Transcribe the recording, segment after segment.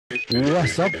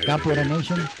What's up, Capoeira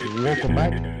Nation? Welcome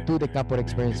back to the Capoeira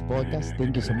Experience podcast.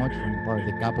 Thank you so much for being part of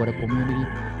the Capoeira community.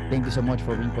 Thank you so much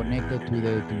for being connected to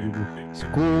your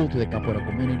school, to the Capoeira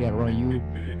community around you.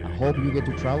 I hope you get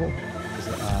to travel.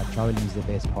 Traveling is the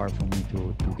best part for me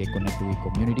to get connected with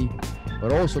community,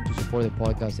 but also to support the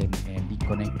podcast and be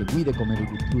connected with the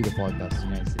community through the podcast.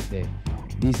 You know,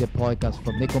 this is a podcast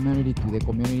from the community to the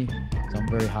community. So I'm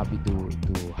very happy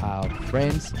to have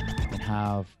friends and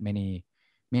have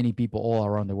many people all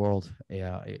around the world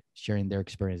sharing their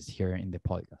experience here in the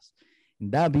podcast.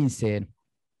 And that being said,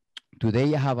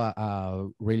 today I have a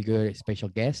really good special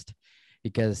guest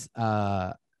because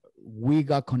we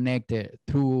got connected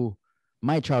through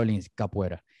my traveling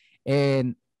capoeira.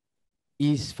 And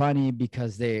it's funny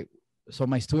because so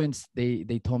my students,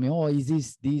 they told me, oh, is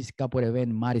this capoeira event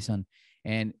in Madison?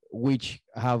 And which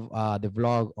have the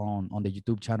vlog on the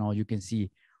YouTube channel. You can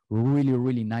see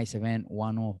really nice event,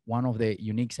 one of the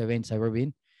unique events I've ever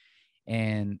been,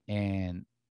 and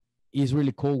it's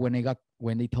really cool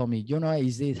when they told me, you know,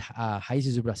 is this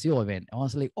Raízes do Brasil event? I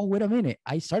was like, oh, wait a minute,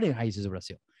 I started Raízes do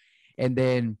Brasil. And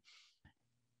then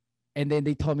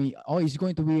they told me, oh, it's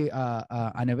going to be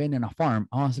an event in a farm.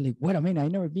 I was like, wait a minute, I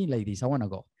never been like this, I want to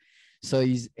go. So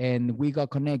and we got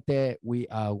connected.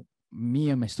 Me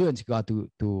and my students got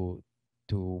to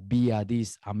be at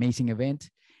this amazing event.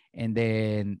 And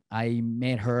then I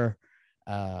met her.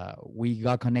 We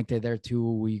got connected there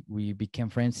too. We became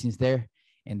friends since there.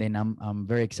 And then I'm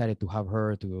very excited to have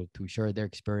her to share their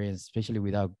experience, especially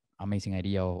with that amazing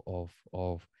idea of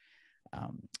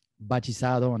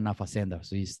Batizado and Fazenda.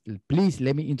 So please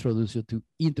let me introduce you to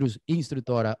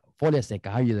Instructora Folha Seca.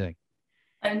 How are you doing?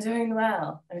 I'm doing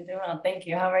well. Thank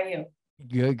you. How are you?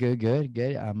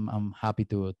 Good. I'm happy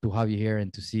to have you here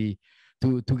and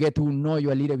to get to know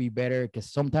you a little bit better,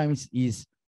 because sometimes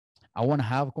I want to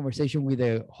have a conversation with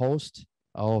the host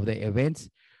of the events,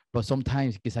 but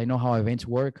sometimes, because I know how events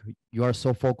work, you are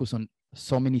so focused on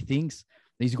so many things,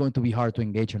 it's going to be hard to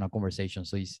engage in a conversation.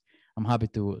 So I'm happy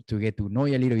to get to know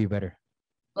you a little bit better.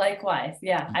 Likewise,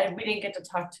 yeah. We didn't get to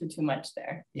talk too much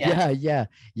there. Yeah.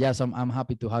 So I'm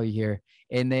happy to have you here.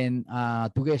 And then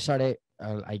to get started,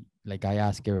 I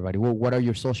ask everybody, well, what are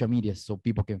your social medias so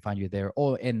people can find you there,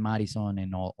 or in Madison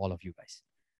and all of you guys?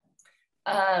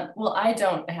 Well, I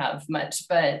don't have much,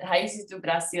 but Raízes do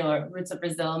Brasil, or Roots of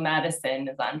Brazil Madison,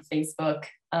 is on Facebook,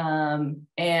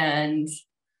 and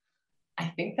I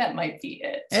think that might be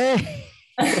it.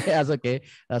 That's okay.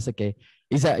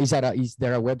 Is there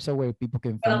a website where people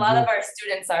can find you? A lot of our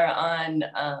students are on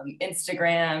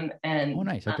Instagram, and oh,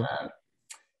 nice. Okay.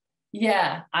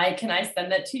 Yeah, can I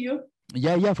send that to you?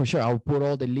 Yeah, for sure. I'll put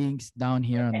all the links down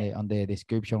here on the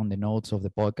description, on the notes of the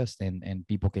podcast, and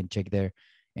people can check there.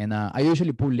 And I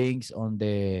usually put links on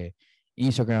the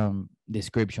Instagram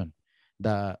description.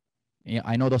 I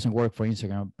know doesn't work for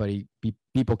Instagram, but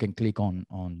people can click on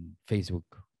Facebook.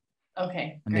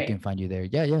 Okay, and great. They can find you there.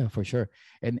 Yeah, for sure.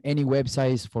 And any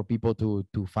websites for people to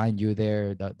find you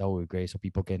there, that would be great. So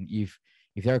people can, if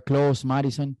they're close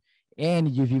Madison, and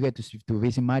if you get to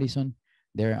visit Madison,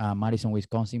 there, Madison,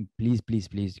 Wisconsin, please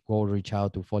go reach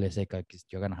out to Folha Seca, because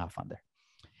you're gonna have fun there.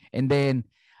 And then,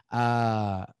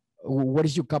 what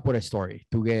is your capoeira story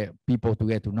to get people to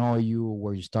get to know you,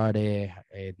 where you started,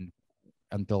 and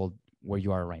until where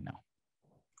you are right now?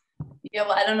 Yeah,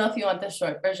 well, I don't know if you want the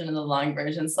short version or the long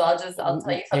version, so I'll tell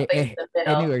you something in the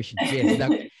middle. Any version,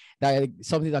 yes. that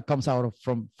something that comes out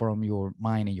from your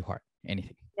mind and your heart,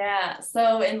 anything. Yeah,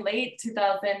 so in late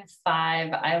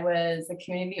 2005, I was a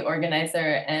community organizer,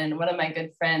 and one of my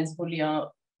good friends,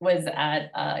 Julio, was at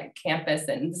campus,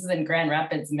 and this is in Grand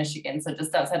Rapids, Michigan, so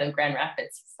just outside of Grand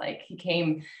Rapids. It's like he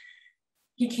came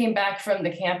back from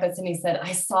the campus, and he said,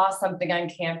 I saw something on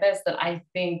campus that I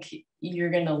think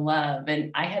you're gonna love.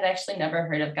 And I had actually never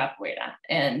heard of capoeira,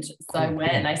 and so I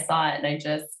went and I saw it, and I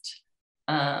just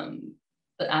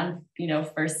on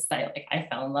first sight, like, I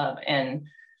fell in love. And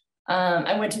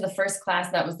I went to the first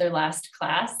class. That was their last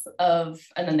class and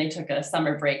then they took a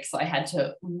summer break. So I had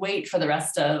to wait for the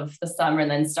rest of the summer and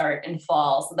then start in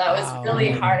fall. So that was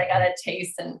really hard. I got a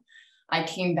taste, and I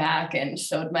came back and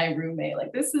showed my roommate,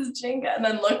 like, this is Jenga, and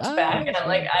then looked back, and I'm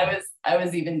like, I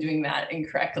was even doing that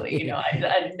incorrectly. I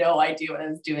had no idea what I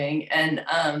was doing. And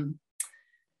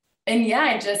yeah,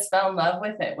 I just fell in love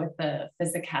with it, with the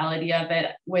physicality of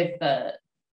it, with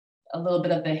a little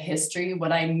bit of the history,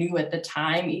 what I knew at the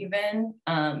time, even,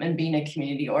 and being a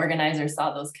community organizer,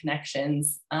 saw those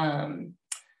connections. I'm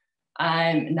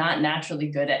not naturally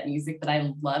good at music, but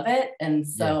I love it. And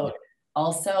so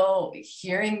also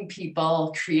hearing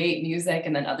people create music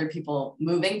and then other people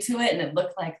moving to it, and it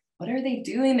looked like what are they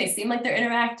doing? They seem like they're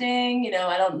interacting. You know,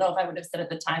 I don't know if I would have said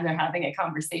at the time they're having a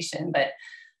conversation, but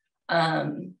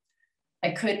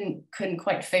I couldn't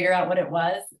quite figure out what it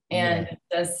was. And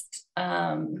just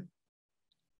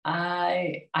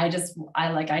I just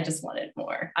wanted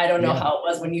more. I don't know how it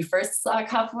was when you first saw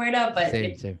Capoeira, but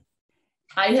same.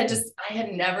 I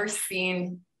had never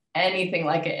seen anything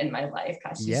like it in my life.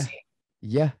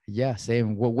 Yeah,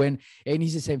 same. Well, and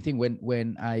it's the same thing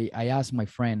when I asked my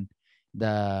friend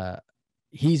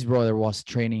his brother was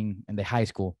training in the high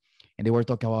school, and they were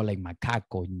talking about like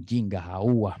macaco, jinga,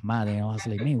 jaua, madre. And I was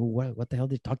like, man, what the hell are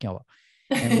they talking about?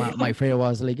 And my friend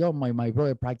was like, oh, my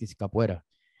brother practiced capoeira.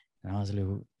 And I was like,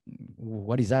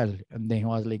 what is that? And then he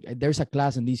was like, there's a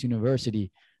class in this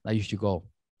university that you should go.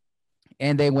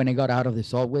 And then when I got out of the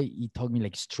subway, he took me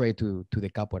like straight to the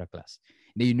capoeira class.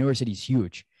 The university is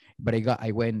huge, but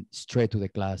I went straight to the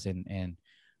class, and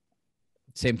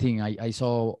same thing. I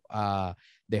saw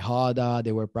the Hada,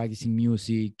 they were practicing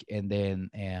music, and then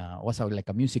was like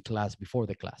a music class before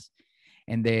the class.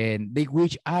 And then they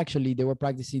were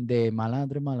practicing the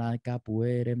Malandre Malandre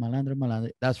Capoeira, Malandre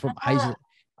Malandre. That's from high.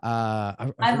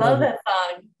 I love that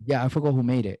song. Yeah, I forgot who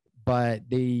made it, but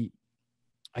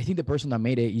I think the person that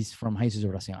made it is from Raíces do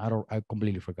Brasil. I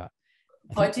completely forgot.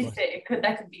 That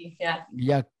could be, yeah.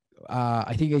 Yeah,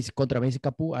 I think it's Contra Messi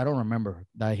Capu. I don't remember.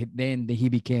 Then he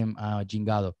became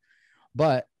Gingado.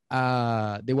 But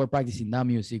they were practicing that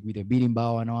music with the beating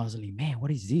bow, and I was like, man,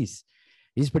 what is this?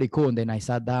 It's pretty cool. And then I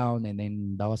sat down, and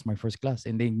then that was my first class,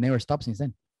 and they never stopped since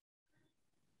then.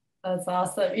 That's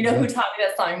awesome. You know who taught me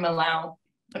that song? Malau,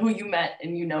 who you met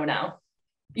and you know now.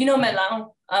 You know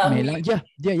Malau?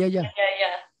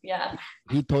 Yeah.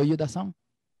 He told you that song?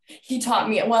 He taught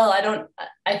me. Well,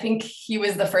 I think he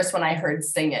was the first one I heard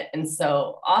sing it. And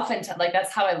so often, like,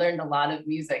 that's how I learned a lot of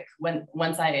music.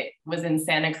 Once I was in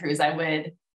Santa Cruz, I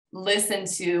would listen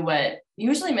to what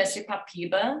usually Mr.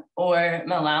 Papiba or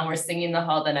Malau were singing in the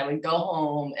hall. Then I would go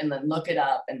home and then look it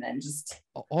up and then just.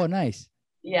 Oh, nice.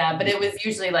 Yeah, but it was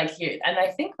usually like here. And I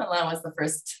think Malau was the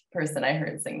first person I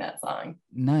heard sing that song.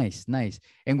 Nice.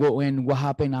 And what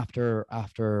happened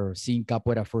after seeing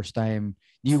Capoeira first time?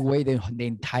 You wait the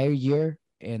entire year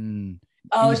and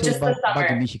just the summer.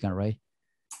 Back in Michigan, right?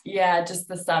 Yeah, just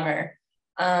the summer.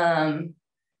 And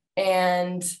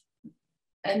then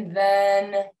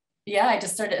I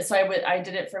just started. So I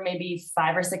did it for maybe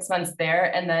 5 or 6 months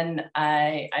there, and then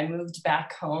I moved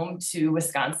back home to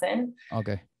Wisconsin.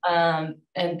 Okay.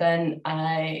 And then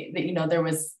there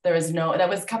was no, that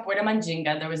was Capoeira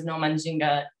Mandinga. There was no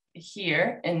Mandinga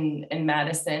here in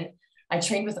Madison. I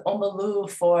trained with Omalu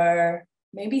for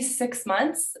maybe 6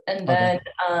 months. And then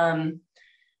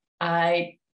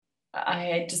I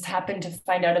just happened to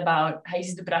find out about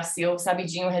Raíces do Brasil.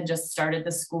 Sabidinho had just started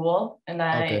the school, and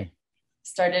I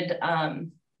started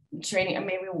training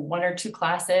maybe 1 or 2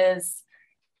 classes.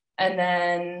 And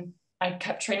then I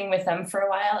kept training with them for a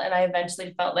while, and I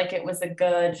eventually felt like it was a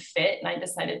good fit, and I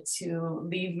decided to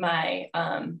leave my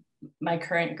my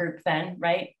current group then,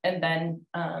 right? And then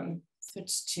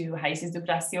switched to Raíces do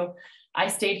Brasil. I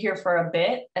stayed here for a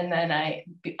bit, and then I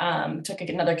took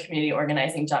another community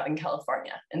organizing job in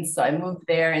California. And so I moved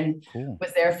there and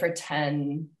was there for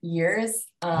 10 years.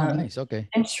 Nice, okay.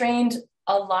 And trained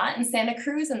a lot in Santa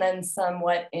Cruz, and then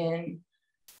somewhat in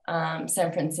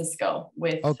San Francisco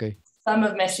with some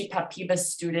of Meshi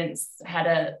Papiba's students had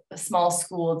a small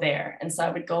school there. And so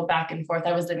I would go back and forth.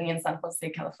 I was living in San Jose,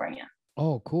 California.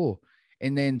 Oh, cool.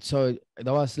 And then, so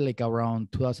that was like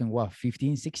around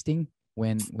 2015, 16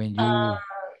 when you...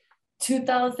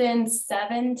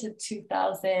 2007 to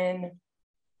 2000,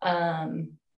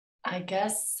 I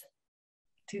guess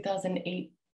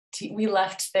 2008. We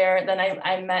left there. Then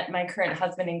I met my current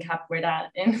husband in Capoeira.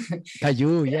 I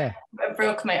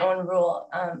broke my own rule.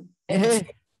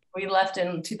 We left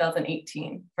in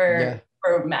 2018 for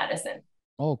Madison.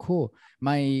 Oh, cool.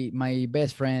 My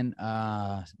best friend's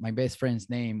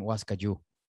name was Caju.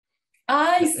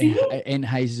 I see. In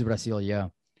Raíces do Brasil, yeah.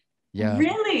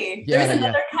 Really? There's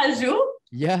another Caju?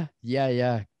 Yeah.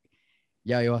 It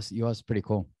was pretty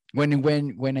cool.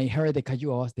 When I heard the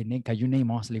Caju, I was the Caju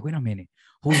name. I was like, wait a minute,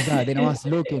 who's that? Then I was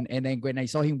looking, and then when I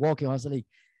saw him walking, I was like,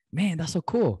 man, that's so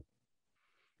cool.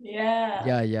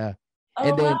 Yeah.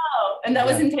 Oh, wow. And that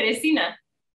was in Teresina?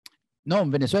 No,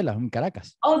 in Venezuela, in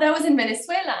Caracas. Oh, that was in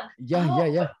Venezuela?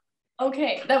 Yeah.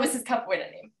 Okay, that was his Capoeira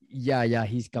name. Yeah,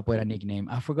 his Capoeira nickname.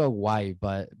 I forgot why,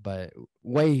 but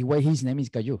why his name is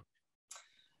Caju?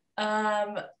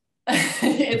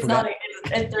 It's not.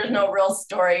 There's no real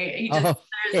story. He just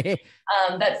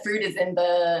that fruit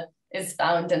is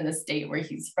found in the state where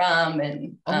he's from,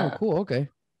 and cool. Okay.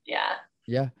 Yeah.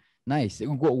 Nice.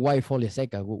 Why Folha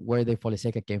Seca? Where the Folha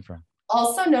Seca came from?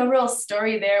 Also, no real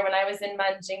story there. When I was in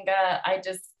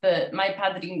Manjinga, my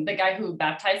padrino, the guy who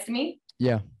baptized me,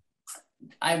 Yeah.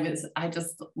 I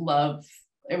just love,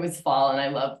 it was fall and I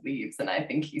love leaves. And I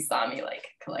think he saw me like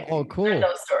collecting. Oh, cool. There's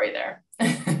no story there.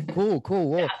 Cool.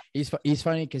 Well, Yeah. it's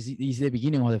funny because it's the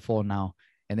beginning of the fall now,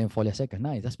 and then Folha Seca.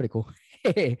 Nice. That's pretty cool.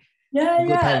 Yeah,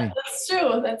 Good timing. that's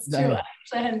true. That's true. Nice.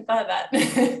 I hadn't thought of that.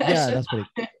 Yeah, that's pretty.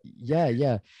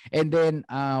 Yeah. And then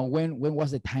when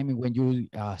was the timing when you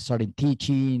started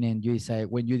teaching and you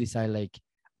decide like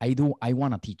I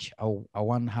want to teach. I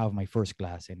want to have my first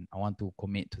class and I want to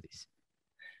commit to this.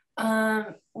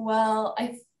 Well,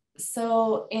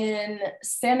 so in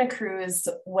Santa Cruz,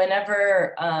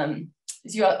 whenever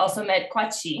you also met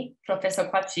Kwachi, Professor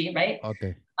Kwachi, right?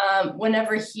 Okay.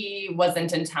 Whenever he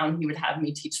wasn't in town, he would have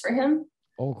me teach for him.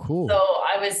 Oh, cool. So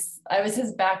I was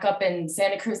his backup in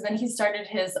Santa Cruz. Then he started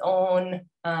his own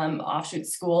offshoot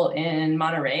school in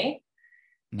Monterey,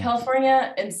 nice.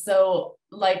 California. And so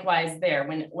likewise there,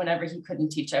 whenever he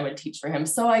couldn't teach, I would teach for him.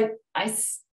 So I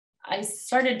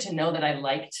started to know that I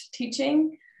liked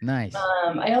teaching. Nice.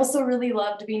 I also really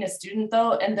loved being a student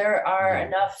though. And there are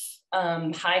enough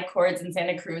high chords in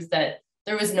Santa Cruz that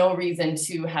there was no reason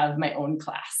to have my own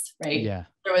class, right? Yeah.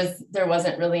 There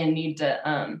wasn't really a need to,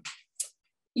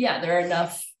 there are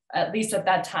enough, at least at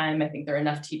that time, I think there are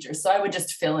enough teachers. So I would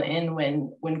just fill in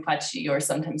when Kwachi or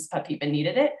sometimes Papipa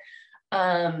needed it.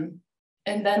 And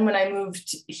then when I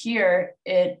moved here,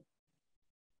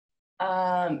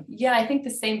 I think the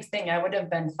same thing. I would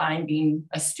have been fine being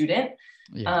a student.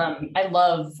 Yeah. I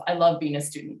love being a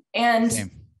student. And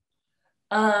same.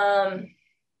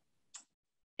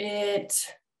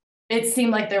 It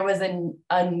seemed like there was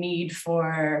a need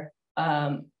for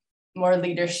more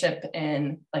leadership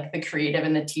in like the creative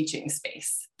and the teaching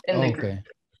space in the group.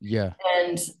 Yeah.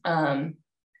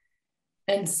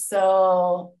 And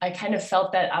so I kind of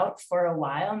felt that out for a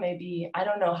while, maybe, I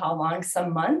don't know how long,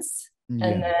 some months,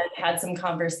 and then had some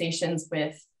conversations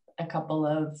with a couple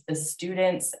of the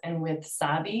students and with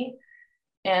Sabi.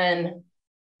 And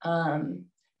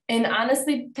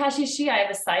honestly, Kashishi, I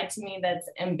have a side to me that's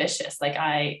ambitious. Like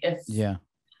I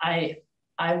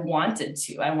wanted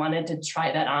to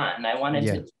try that on. I wanted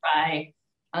to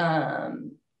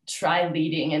try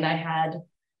leading, and I had,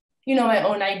 my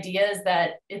own ideas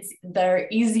that they're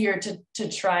easier to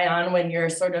try on when you're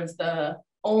sort of the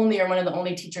only or one of the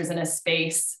only teachers in a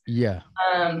space. Yeah.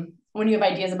 When you have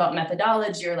ideas about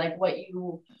methodology or like what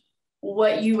you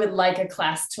would like a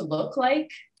class to look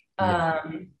like.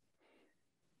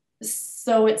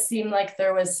 So it seemed like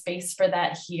there was space for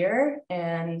that here,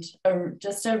 and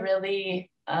just a really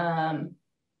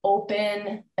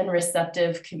open and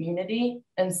receptive community.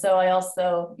 And so I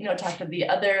also, talked to the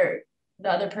other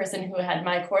person who had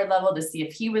my core level to see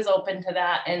if he was open to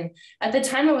that. And at the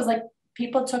time it was like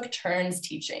people took turns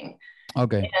teaching.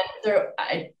 Okay. And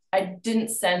I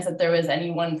didn't sense that there was any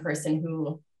one person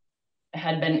who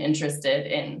had been interested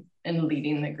in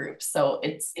leading the group. So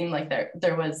it seemed like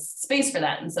there was space for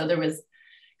that. And so there was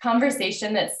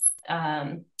conversation that's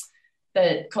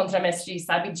the Contramestre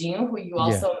Sabidinho, who you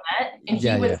also met, and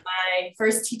he was my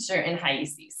first teacher in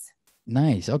Haisis.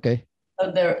 Nice. Okay.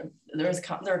 So there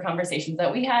were conversations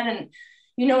that we had, and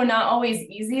not always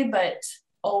easy, but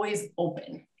always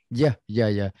open. Yeah.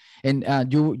 And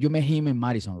you met him in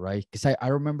Madison, right? Because I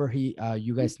remember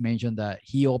you guys mentioned that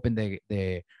he opened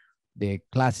the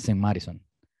classes in Madison.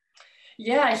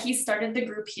 Yeah, he started the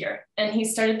group here, and he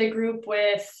started the group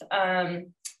with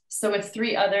with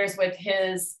three others, with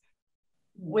his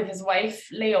wife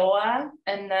Leoa,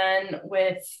 and then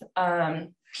with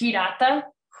Pirata,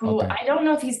 who I don't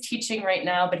know if he's teaching right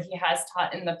now, but he has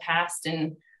taught in the past.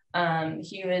 And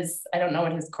he was, I don't know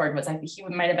what his chord was. I think he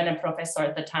might have been a professor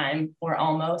at the time, or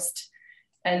almost.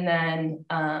 And then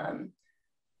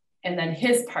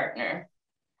his partner,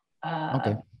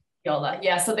 Yola.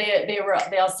 Yeah, so they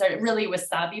all started really with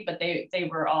Sabi, but they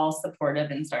were all supportive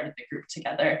and started the group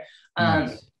together.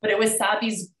 Nice. But it was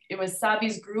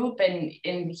Sabi's group,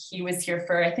 and he was here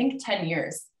for I think 10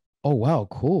 years. Oh wow,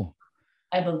 cool.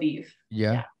 I believe.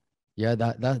 Yeah.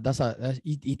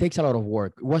 It takes a lot of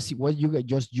work. Was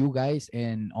you guys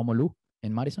and Omolu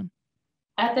in Madison?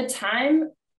 At the time,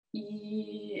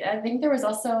 I think there was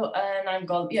also an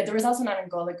Angola. Yeah, there was also an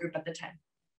Angola group at the time.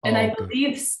 And I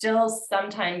believe still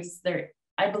sometimes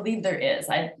I believe there is.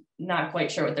 I'm not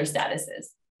quite sure what their status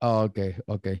is. Oh,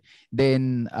 okay.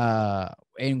 Then,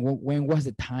 and when was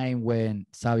the time when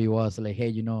Sabi was like,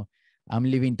 hey, I'm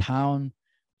leaving town.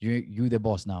 You the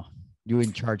boss now. You're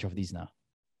in charge of this now.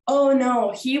 Oh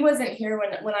no, he wasn't here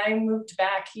when I moved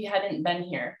back. He hadn't been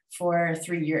here for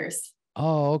 3 years.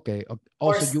 Oh, okay. or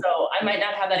Also, you. so. I might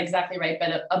not have that exactly right,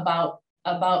 but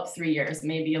about 3 years,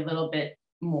 maybe a little bit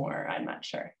more. I'm not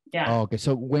sure. Yeah. Oh, okay.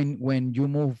 So when you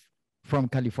moved from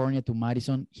California to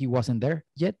Madison, he wasn't there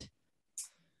yet.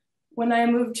 When I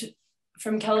moved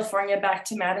from California back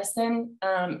to Madison,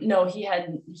 no,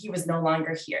 he was no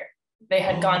longer here. They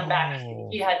had gone back. Oh,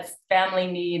 He had family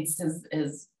needs.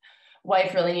 His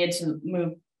wife really needed to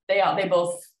move. They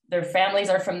both, their families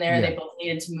are from there. yeah. They both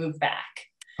needed to move back.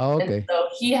 Oh, And okay. so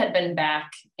he had been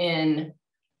back in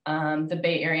the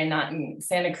Bay Area, not in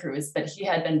Santa Cruz, but he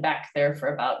had been back there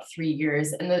for about 3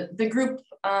 years. And the group,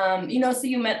 so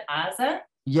you met Aza.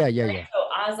 Yeah, yeah, Right? yeah. So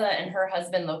Aza and her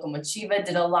husband Locomotiva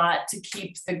did a lot to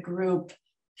keep the group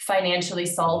financially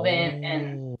solvent,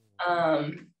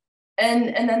 Oh,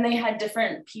 and then they had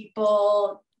different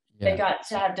people. They yeah. got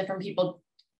to have different people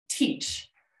teach.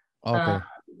 Um, Okay.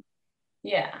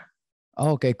 yeah.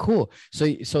 Okay, cool.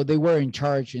 So they were in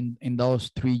charge in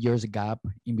those 3 years gap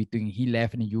in between he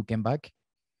left and you came back.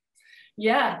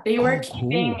 Yeah, they were Oh,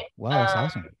 keeping. cool. Wow, that's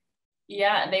awesome.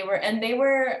 Yeah, they were.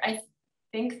 I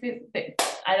think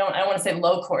I don't want to say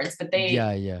low chords, but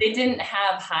Yeah, yeah. they didn't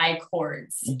have high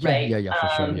chords, Yeah, right? yeah, yeah, for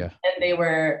sure. Yeah. And they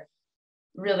were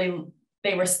really,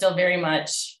 they were still very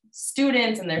much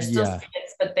students, and they're still Yeah.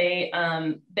 students, but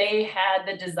they had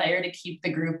the desire to keep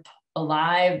the group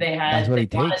alive. They That's what they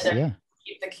it wanted takes. to Yeah.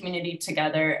 keep the community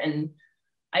together, and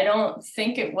I don't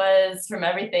think it was, from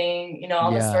everything,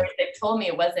 all the Yeah. stories they've told me,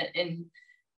 it wasn't an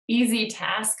easy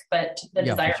task, but the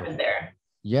Yeah, for desire sure. was there.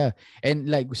 Yeah. And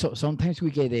like so sometimes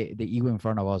we get the ego in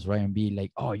front of us, right? And be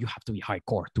like, oh, you have to be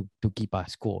hardcore to keep a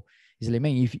school. It's like,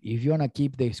 man, if you wanna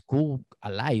keep the school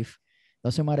alive,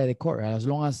 doesn't matter the core. As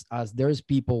long as there's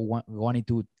people wanting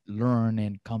to learn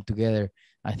and come together,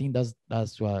 I think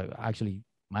that's what actually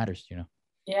matters.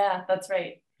 Yeah, that's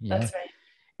right. Yeah. That's right.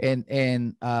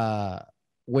 And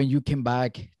when you came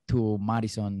back to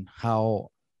Madison, how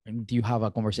do you have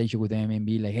a conversation with them and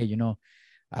be like, hey,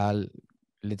 uh,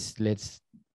 let's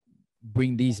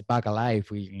bring this back alive,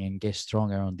 we can get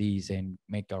stronger on this and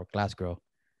make our class grow?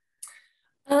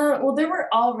 Well, there were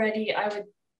already,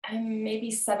 I'm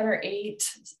maybe 7 or 8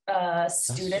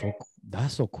 students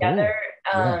That's so together.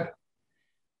 cool. Yeah.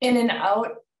 In and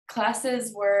out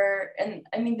classes were, and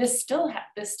I mean, this still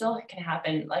can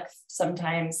happen. Like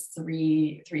sometimes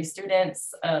three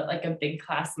students, like a big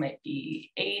class might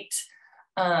be 8.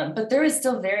 But there was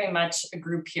still very much a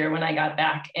group here when I got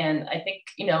back. And I think,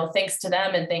 thanks to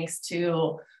them and thanks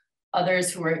to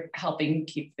others who were helping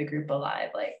keep the group alive,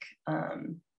 like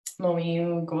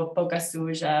Moiu, Boca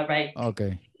Suja, right?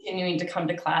 Okay. Continuing to come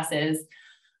to classes.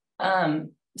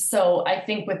 So I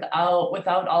think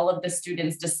without all of the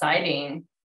students deciding,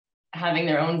 having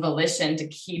their own volition to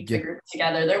keep the group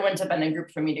together, there wouldn't have been a group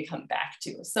for me to come back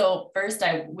to. So first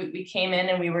we came in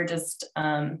and we were just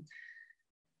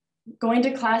going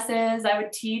to classes. I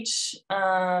would teach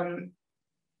and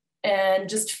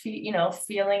just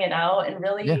feeling it out and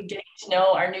really getting to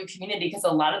know our new community, because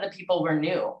a lot of the people were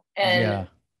new. And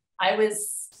I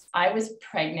was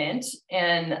pregnant,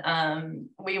 and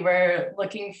we were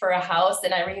looking for a house,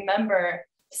 and I remember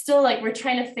still, like, we're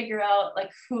trying to figure out, like,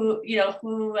 who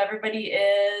everybody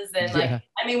is, and like,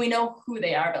 I mean, we know who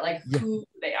they are, but like who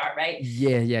they are, right?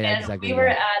 And exactly. We were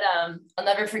at I'll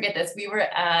never forget this. We were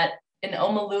at an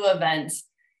Omalu event,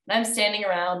 and I'm standing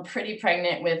around pretty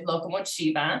pregnant with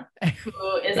Locomotiva,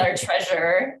 who is our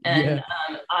treasurer and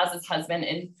Oz's husband,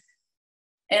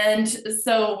 and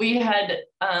so we had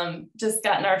just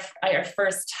gotten our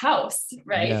first house,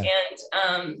 right?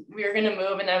 And we were going to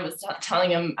move, and I was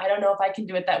telling him, I don't know if I can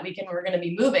do it that weekend. We're going to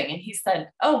be moving. And he said,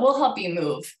 oh, we'll help you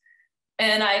move.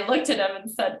 And I looked at him and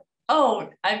said, oh,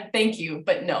 thank you,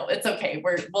 but no, it's okay.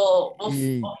 We'll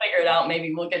figure it out.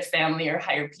 Maybe we'll get family or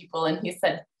hire people. And he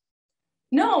said,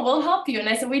 no, we'll help you. And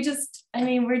I said, we're just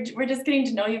getting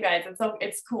to know you guys.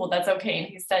 It's cool. That's okay. And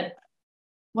he said,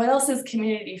 what else is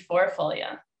community for,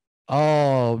 Folha?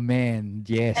 Oh man,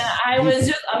 yes. And I was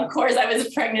just, of course, I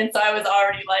was pregnant, so I was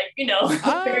already like,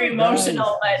 very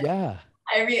emotional. Nice. But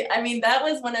I mean, that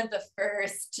was one of the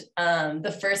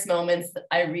first moments that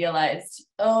I realized,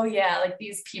 oh yeah, like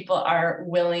these people are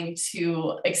willing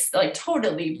to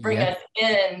totally bring us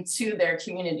into their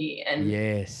community, and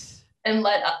and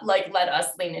let us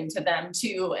lean into them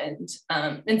too. And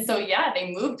so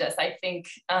they moved us. I think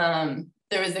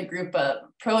there was a group of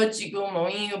Projigu,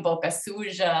 Moiu, Boca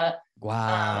Suja.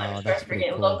 Wow, that's pretty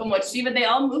cool. Locomotiva, they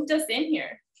all moved us in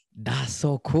here. That's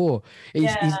so cool.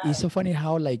 It's so funny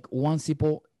how like one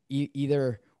simple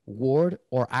either word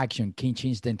or action can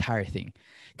change the entire thing.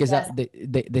 Because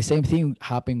the same thing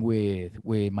happened with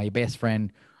my best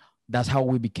friend. That's how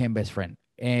we became best friend.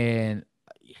 And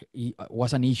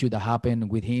was an issue that happened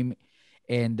with him,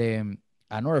 and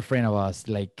another friend of us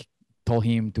like told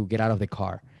him to get out of the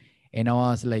car, and I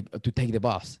was like to take the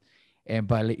bus, and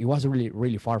but like, it was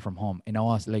really far from home, and I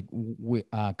was like,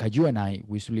 Kaju and I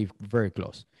we used to live very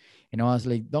close, and I was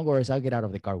like, don't worry, I'll get out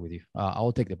of the car with you.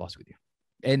 I'll take the bus with you.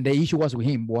 And the issue was with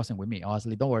him, wasn't with me. I was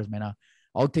like, don't worry, man,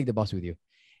 I'll take the bus with you.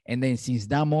 And then since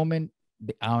that moment,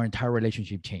 our entire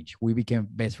relationship changed. We became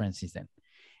best friends since then.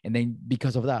 And then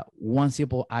because of that, one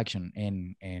simple action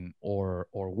or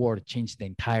word changed the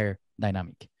entire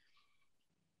dynamic.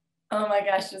 Oh my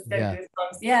gosh, just got Yeah.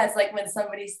 goosebumps. Yeah, it's like when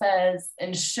somebody says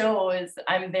and shows,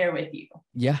 I'm there with you.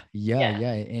 Yeah.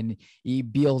 Yeah. And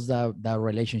it builds that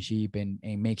relationship and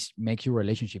makes your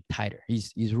relationship tighter.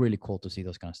 It's really cool to see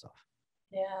those kind of stuff.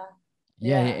 Yeah.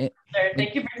 Yeah. Sure.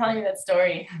 Thank you for telling me that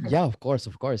story. Yeah, of course.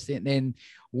 And then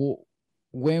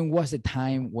when was the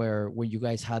time where when you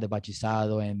guys had the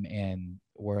Batizado and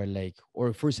were like,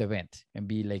 or first event and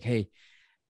be like, hey,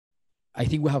 I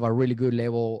think we have a really good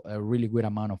level, a really good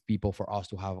amount of people for us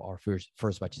to have our first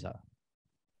Batizado?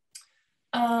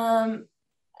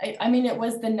 I mean, it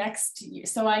was the next year.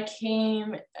 So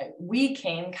Kaju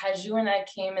and I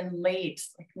came in late,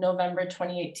 like November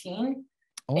 2018.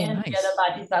 Oh, and nice. we had a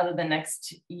Batizado the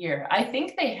next year. I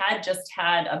think they had just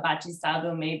had a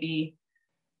Batizado maybe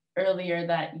earlier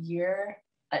that year.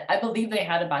 I believe they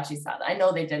had a Batizado. I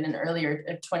know they did in earlier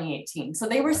of 2018. So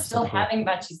they were still having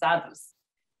Batizados.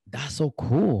 That's so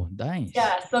cool. Nice.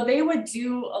 Yeah, so they would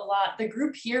do a lot. The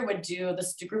group here would do,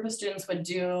 the group of students would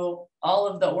do all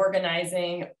of the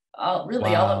organizing,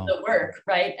 really all of the work,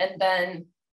 right? And then,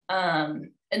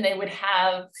 and they would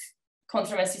have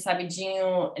Contra Mestre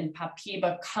Sabidinho and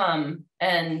Papiba come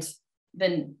and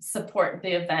then support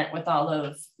the event with all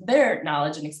of their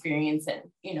knowledge and experience and,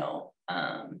 you know,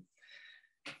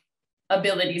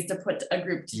 abilities to put a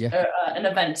group, an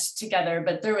event together.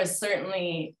 But there was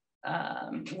certainly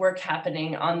work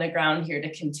happening on the ground here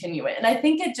to continue it. And I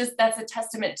think that's a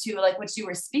testament to like what you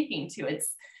were speaking to.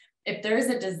 It's, if there's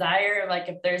a desire, like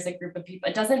if there's a group of people,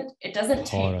 it doesn't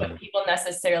take what people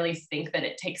necessarily think that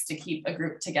it takes to keep a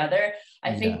group together.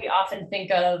 I think we often think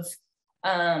of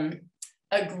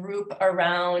a group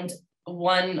around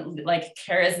one like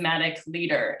charismatic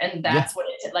leader, and that's what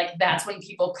that's when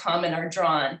people come and are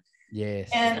drawn. Yes.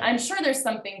 And I'm sure there's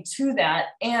something to that.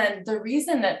 And the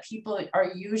reason that people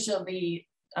are usually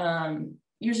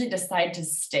decide to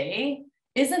stay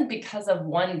isn't because of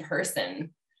one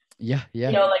person. Yeah.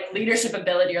 You know, like leadership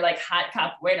ability or like hot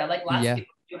capoeira, like lots of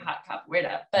people do hot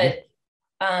capoeira, but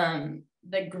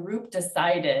the group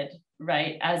decided,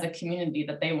 right, as a community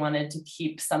that they wanted to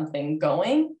keep something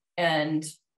going. And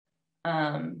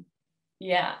And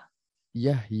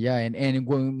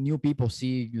when new people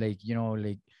see, like, you know,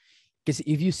 like, because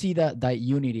if you see that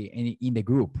unity in the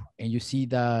group, and you see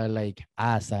that like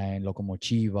Asa and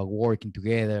Locomotiva working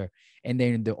together, and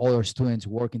then the other students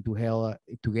working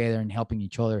together and helping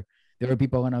each other, there are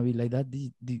people gonna be like that.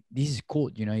 This is cool,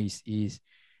 you know. Is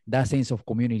that sense of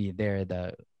community there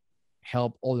that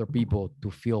help other people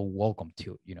to feel welcome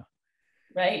too, you know.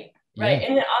 Right.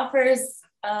 And it offers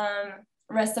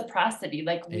reciprocity.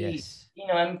 Like you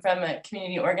know, I'm from a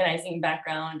community organizing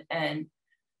background, and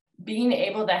being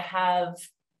able to have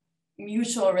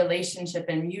mutual relationship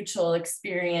and mutual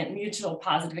experience, mutual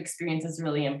positive experience is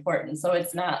really important. So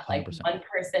it's not like 100%. One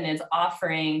person is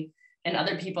offering and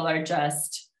other people are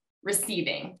just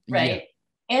receiving, right?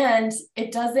 And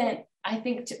it doesn't, I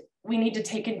think we need to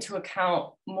take into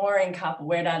account more in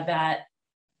capoeira that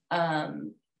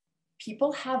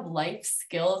people have life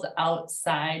skills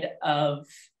outside of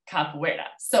capoeira.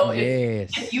 So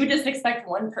if you just expect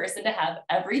one person to have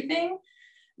everything,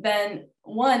 then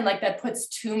one, like that puts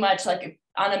too much, like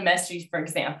on a mestre, for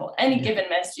example, any given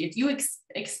mestre, if you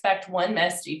expect one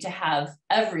mestre to have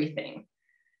everything,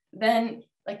 then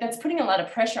like that's putting a lot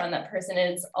of pressure on that person.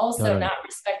 And it's also not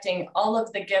respecting all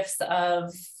of the gifts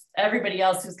of everybody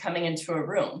else who's coming into a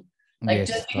room. Like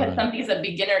just because somebody's a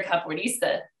beginner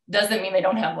capoeirista doesn't mean they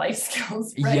don't have life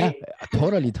skills, right? Yeah,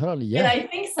 totally. And I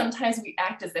think sometimes we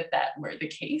act as if that were the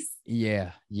case.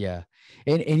 Yeah.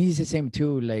 And it's the same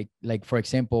too. Like for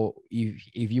example,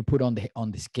 if you put on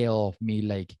the scale of me,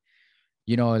 like,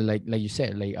 you know, like you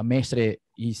said, like a mestre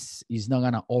is not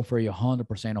gonna offer you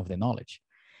 100% of the knowledge,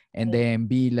 and then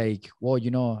be like, well,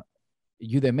 you know,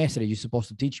 you the mestre, you're supposed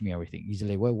to teach me everything. He's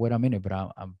like, well, wait a minute, but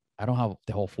I don't have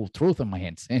the whole full truth in my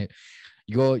hands.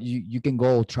 You can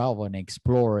go travel and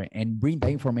explore and bring that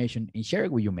information and share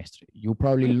it with your mestre. You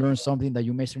probably learn something that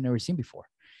your mestre never seen before,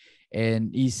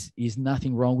 and is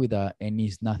nothing wrong with that, and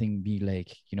is nothing be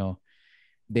like, you know,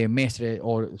 the mestre,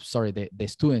 or sorry, the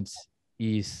students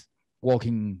is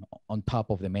walking on top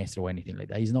of the master or anything like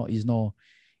that. It's not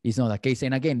the case.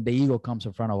 And again, the ego comes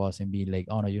in front of us and be like,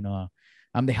 oh no, you know,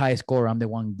 I'm the highest scorer. I'm the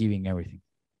one giving everything.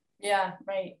 Yeah,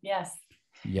 right. Yes.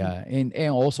 Yeah. And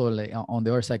also like on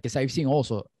the other side, because I've seen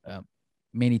also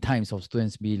many times of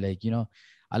students be like, you know,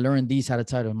 I learned this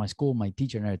outside of my school. My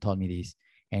teacher never taught me this.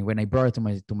 And when I brought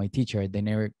it to my teacher, they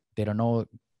don't know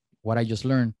what I just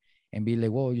learned and be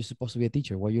like, well, you're supposed to be a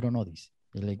teacher. Well, you don't know this.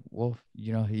 They're like, well,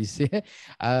 you know,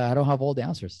 I don't have all the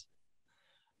answers.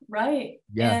 Right.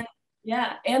 Yeah. And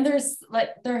yeah. And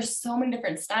there's so many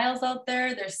different styles out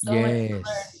there. There's so much to learn,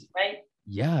 right?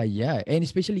 Yeah, yeah. And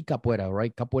especially capoeira,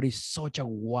 right? Capoeira is such a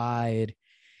wide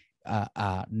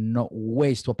no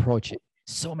ways to approach it.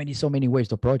 So many ways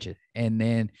to approach it. And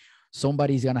then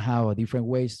somebody's gonna have a different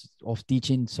ways of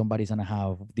teaching. Somebody's gonna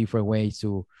have different ways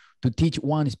to teach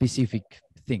one specific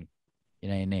thing. You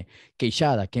know, and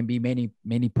queixada can be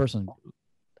many persons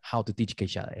how to teach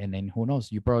queixada. And then who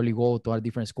knows? You probably go to a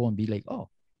different school and be like, oh,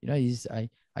 you know, I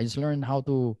just learned how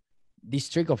to this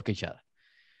trick of queixada.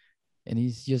 And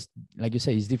it's just like you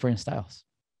say, it's different styles.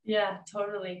 Yeah,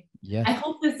 totally. Yeah. I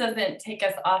hope this doesn't take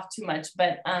us off too much,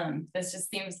 but this just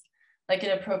seems like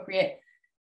an appropriate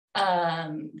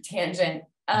tangent.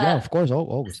 Yeah, of course.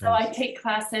 Always. So I take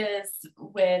classes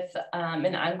with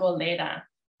an Angolera,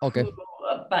 okay,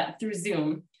 but through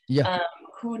Zoom. Yeah.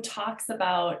 Who talks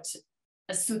about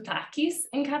sotaques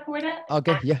in capoeira.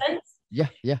 Okay. Accents. Yeah.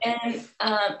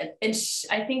 And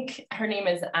I think her name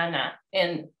is Ana,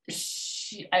 and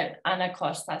Ana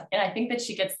Costa, and I think that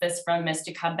she gets this from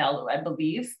Mr. Cabello, I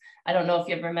believe. I don't know if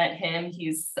you ever met him.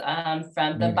 He's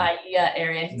from the Bahia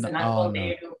area. He's an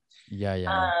Angolero. No.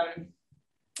 Yeah.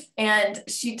 And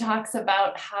she talks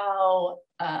about how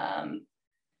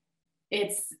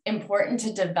it's important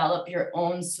to develop your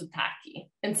own sotaque.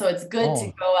 And so it's good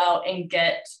to go out and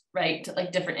get, right,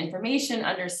 like different information,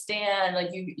 understand, like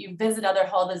you visit other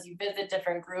haldas, you visit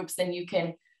different groups, and you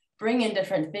can bring in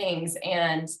different things.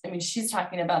 And I mean, she's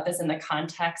talking about this in the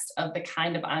context of the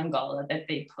kind of Angola that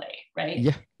they play, right?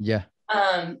 Yeah.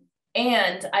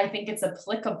 And I think it's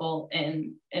applicable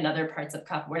in other parts of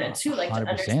capoeira too, like 100%. To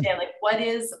understand, like what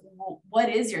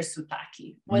is your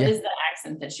sotaque? What is the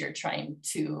accent that you're trying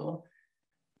to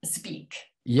speak?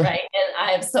 Right.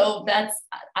 And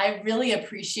I really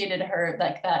appreciated her,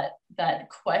 like that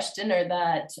question or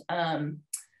that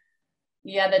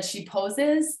that she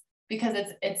poses, because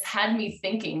it's had me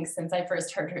thinking since I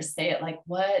first heard her say it, like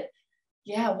what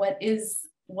is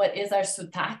our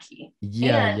sotaque?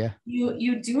 And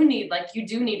you do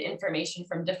need information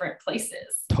from different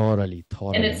places. Totally.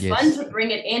 And it's fun to bring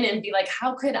it in and be like,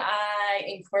 how could I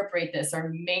incorporate this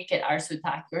or make it our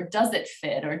sotaque? Or does it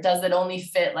fit? Or does it only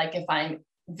fit like if I'm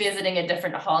visiting a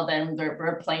different hall, then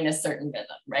we're playing a certain rhythm,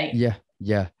 right?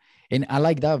 Yeah. And I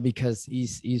like that because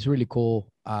it's really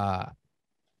cool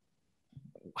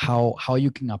how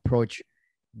you can approach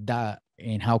that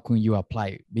and how can you apply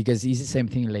it, because it's the same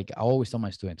thing. Like I always tell my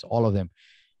students, all of them,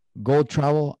 go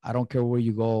travel. I don't care where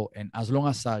you go, and as long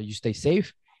as you stay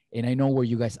safe and I know where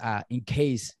you guys are, in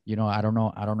case, you know, I don't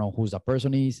know who's the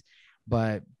person is,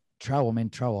 but travel.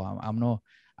 I'm not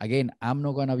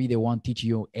gonna be the one teaching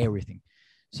you everything.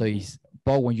 So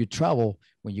but when you travel,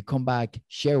 when you come back,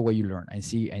 share what you learn and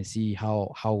see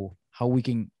how we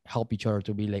can help each other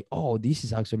to be like, oh, this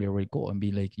is actually really cool, and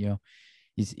be like, you know,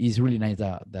 it's really nice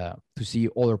to see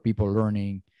other people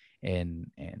learning and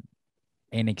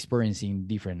experiencing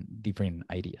different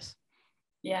ideas.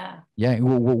 Yeah.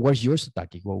 What's your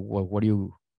sotaque? What do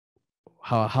you,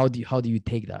 how do you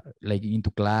take that, like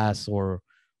into class or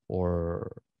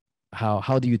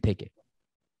how do you take it?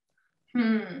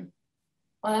 Well,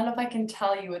 I don't know if I can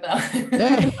tell you without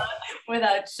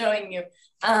without showing you.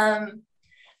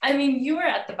 I mean, you were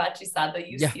at the Batizado.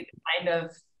 You see the kind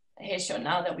of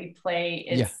regional that we play.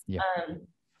 It's,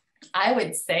 I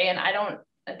would say, and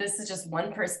this is just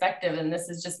one perspective and this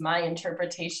is just my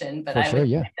interpretation, but I would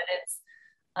say that it's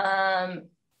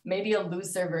maybe a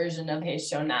looser version of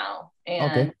regional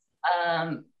and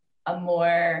a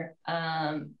more,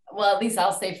 well, at least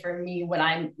I'll say for me, what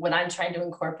I'm trying to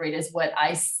incorporate is what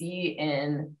I see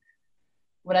in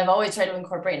what I've always tried to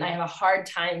incorporate, and I have a hard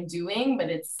time doing, but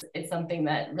it's something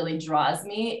that really draws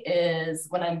me, is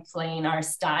when I'm playing our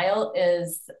style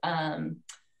is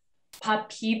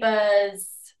Papiba's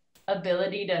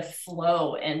ability to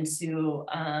flow and to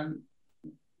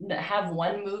have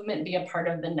one movement be a part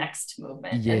of the next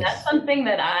movement. And that's something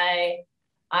that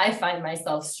I find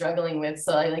myself struggling with.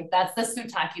 So like that's the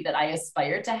sotaque that I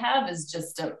aspire to have, is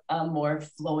just a more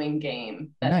flowing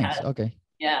game. That nice.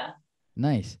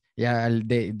 Nice. Yeah,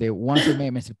 the once I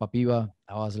met Mr. Papiva,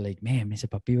 I was like, man, Mr.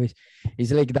 Papiva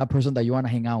is like that person that you want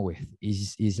to hang out with.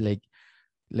 Is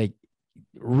like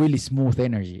really smooth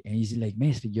energy, and he's like,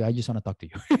 Mister, I just want to talk to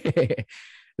you.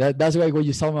 That's why when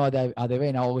you saw me at the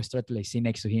event, I always try to like sit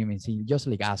next to him and see, just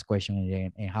like ask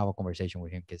questions and have a conversation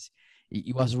with him, because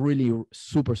it was really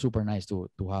super nice to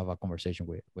have a conversation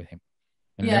with him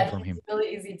and learn Yeah, from he's him.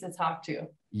 really easy to talk to.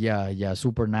 Yeah,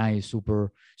 super nice,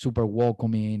 super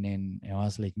welcoming, and I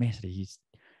was like, Mister, he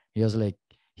was like,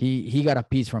 he got a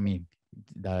piece from me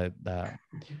that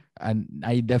and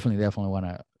I definitely want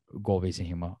to go visit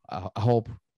him. I hope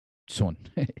soon.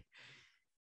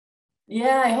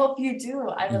 Yeah, I hope you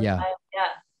do. Yeah.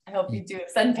 Yeah, I hope you do.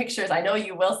 Send pictures. I know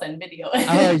you will send video.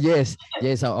 Oh yes.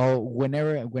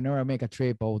 Whenever I make a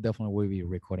trip, I will definitely will be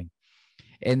recording.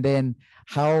 And then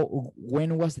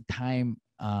when was the time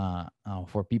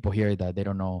for people here that they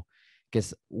don't know?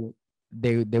 Because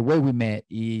the way we met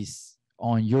is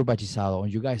on your Batizado, on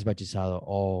you guys Batizado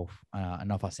of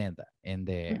Fazenda in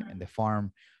the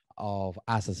farm of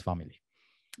Asa's family.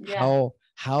 Yeah.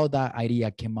 How that idea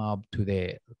came up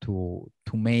to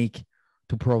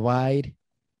provide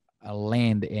a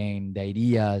land and the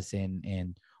ideas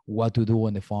and what to do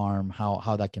on the farm,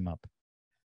 how that came up.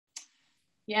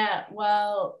 Yeah,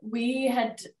 well, we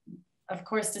had, of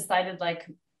course, decided, like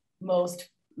most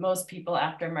people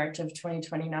after March of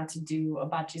 2020, not to do a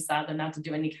Batizado, not to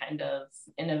do any kind of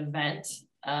an event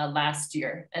last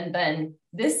year. And then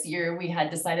this year we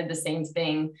had decided the same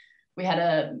thing. We had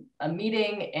a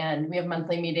meeting, and we have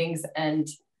monthly meetings, and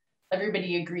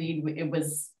everybody agreed it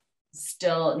was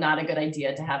still not a good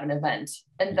idea to have an event.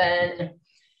 And then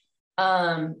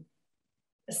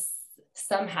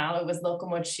somehow it was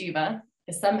Locomotiva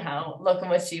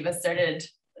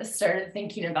started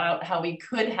thinking about how we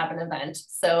could have an event.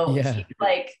 So he's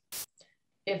like,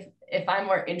 if I'm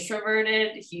more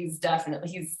introverted, he's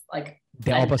like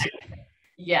the opposite.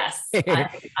 Yes,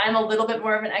 I'm a little bit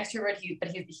more of an extrovert. But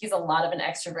he's a lot of an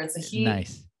extrovert. So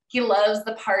he loves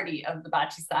the party of the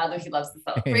Batizado. He loves the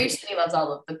celebration. He loves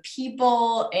all of the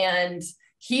people. And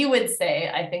he would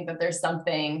say, I think that there's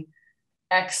something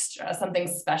extra, something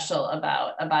special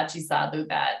about a Batizado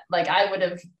that, like, I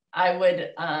would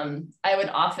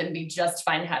often be just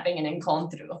fine having an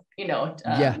encontro,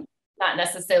 not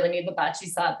necessarily need the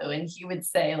Batizado. And he would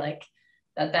say, like,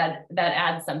 that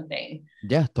adds something.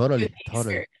 Yeah, totally.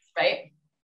 Right.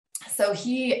 So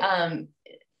he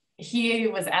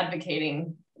was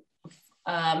advocating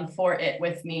for it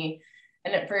with me.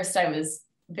 And at first I was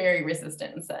very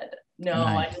resistant and said, no,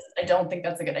 nice. I don't think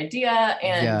that's a good idea.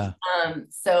 And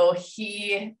so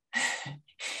he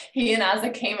and Asa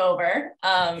came over,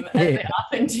 as they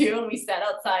often do, and we sat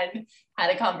outside,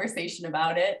 had a conversation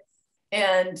about it.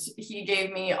 And he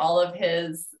gave me all of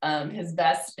his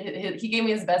best. He gave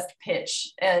me his best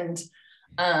pitch, and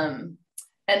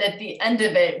at the end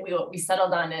of it, what we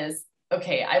settled on is,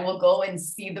 okay, I will go and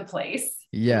see the place.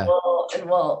 Yeah.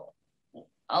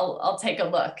 I'll take a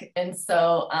look. And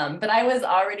so, but I was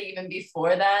already, even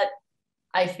before that,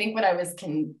 I think what I was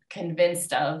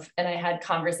convinced of, and I had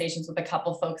conversations with a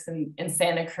couple folks in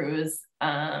Santa Cruz,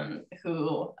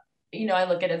 who, I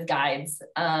look at as guides.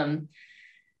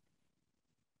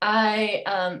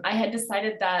 I had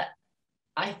decided that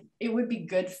it would be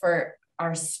good for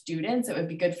our students. It would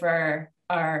be good for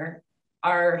our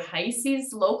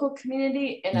HICES local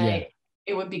community. And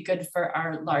it would be good for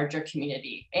our larger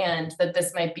community, and that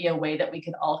this might be a way that we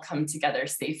could all come together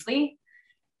safely.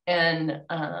 And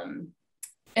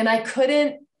I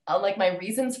couldn't, like, my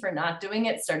reasons for not doing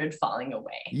it started falling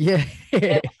away. Yeah.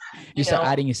 And, you start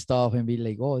adding stuff and be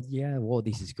like, oh yeah, well,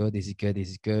 this is good.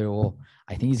 Oh,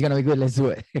 I think it's gonna be good. Let's do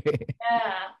it.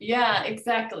 Yeah,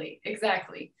 exactly.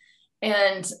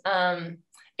 And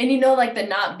like the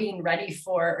not being ready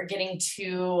for, or getting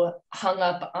too hung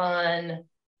up on,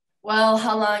 well,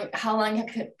 how long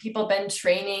have people been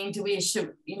training?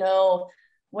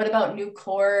 What about new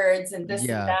chords and this and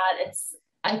that?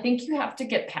 I think you have to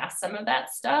get past some of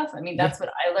that stuff. I mean, that's what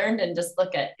I learned, and just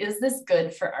look at, is this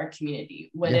good for our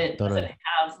community? Does it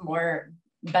have more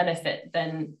benefit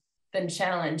than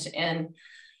challenge? And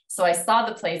so I saw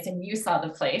the place, and you saw the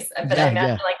place, but I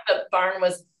imagine like the barn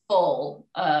was full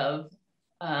of,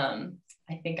 I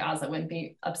think Asa wouldn't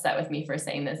be upset with me for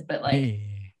saying this, but like,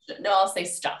 no, I'll say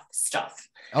stuff.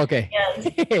 Okay.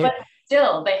 But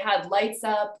still, they had lights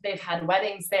up, they've had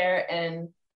weddings there, and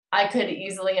I could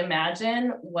easily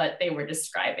imagine what they were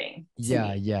describing.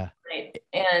 Yeah. Right?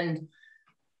 And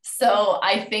so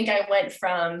I think I went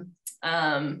from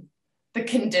the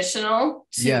conditional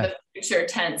to the future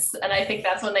tense. And I think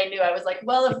that's when they knew. I was like,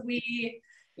 well, if we,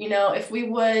 if we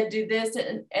would do this,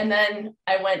 and then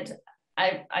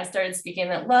I started speaking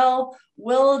that, well,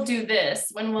 we'll do this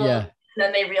when we'll, Yeah. and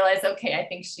then they realized, okay, I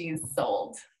think she's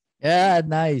sold. Yeah,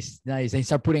 nice. And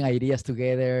start putting ideas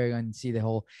together and see the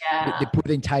whole, they put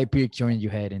the entire picture in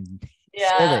your head and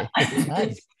solve it.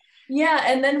 Nice. Yeah.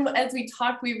 And then as we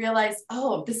talked, we realized,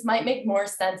 oh, this might make more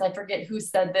sense. I forget who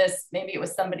said this. Maybe it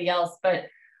was somebody else, but,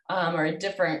 or a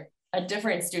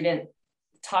different student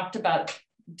talked about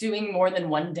doing more than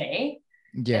one day.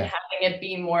 Yeah. And having it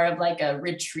be more of like a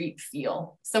retreat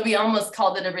feel. So we almost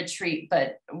called it a retreat,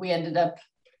 but we ended up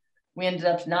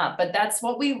not. But that's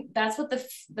the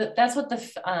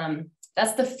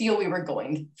feel we were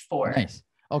going for. Nice.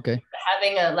 Okay.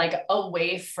 Having a like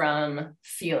away from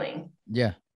feeling.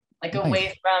 Yeah. Like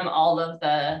away from all of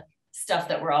the stuff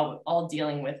that we're all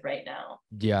dealing with right now.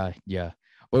 Yeah.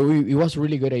 Well, it was a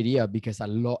really good idea because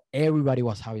everybody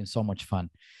was having so much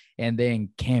fun. And then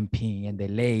camping and the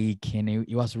lake, and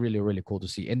it was really, really cool to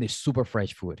see. And the super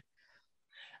fresh food.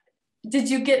 Did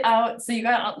you get out? So you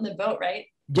got out in the boat, right?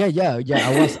 Yeah.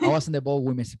 I was in the boat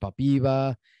with Mrs.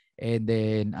 Papiva, and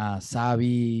then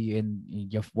Sabi, and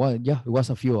it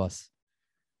was a few of us.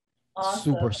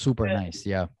 Awesome. Super good. Nice.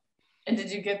 Yeah. And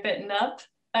did you get bitten up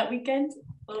that weekend?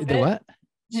 The what?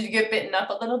 Did you get bitten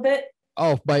up a little bit?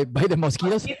 Oh, by the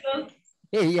mosquitoes?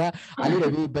 Yeah, a little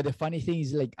bit. But the funny thing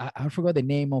is, like, I forgot the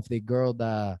name of the girl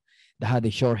that had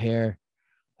the short hair.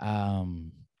 I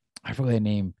forgot the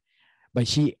name. But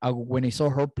she, when I saw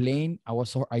her playing,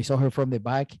 I saw her from the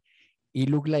back. It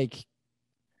looked like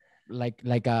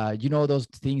those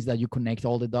things that you connect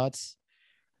all the dots,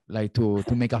 like to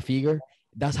make a figure.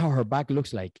 That's how her back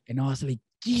looks like. And I was like,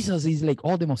 Jesus, is like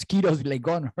all the mosquitoes like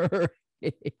on her.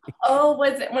 Oh,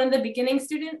 was it one of the beginning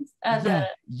students?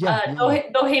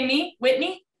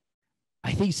 Whitney?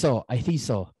 I think so.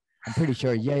 I'm pretty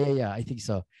sure. Yeah. I think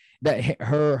so. That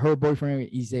her boyfriend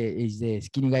is the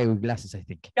skinny guy with glasses, I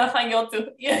think. Yeah.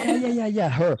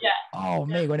 Her. Yeah. Oh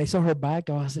man, when I saw her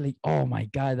back, I was like, oh my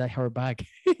God, that her back.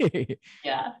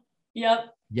 Yeah.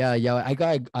 Yep. Yeah. I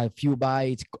got a few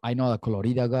bites. I know that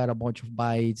Colorida got a bunch of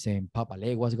bites, and Papa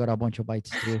Leguas got a bunch of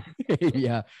bites too.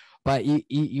 Yeah. But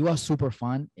it was super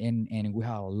fun, and we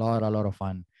had a lot of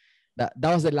fun. That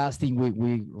was the last thing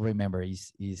we remember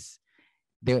is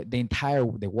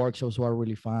the workshops were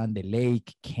really fun. The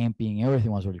lake, camping,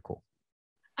 everything was really cool.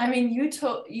 I mean, you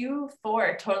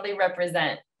four totally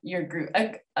represent your group. A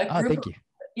group. Thank you.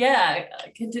 Yeah, a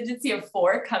contingency of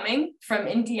 4 coming from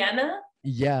Indiana.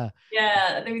 Yeah.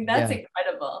 I mean, that's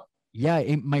incredible. Yeah,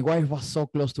 my wife was so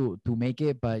close to make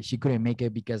it, but she couldn't make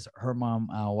it because her mom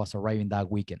was arriving that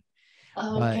weekend.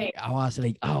 Okay. But I was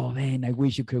like, oh man, I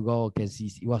wish you could go because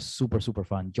it was super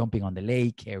fun, jumping on the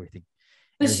lake, everything.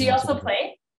 Does she also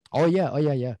play? Oh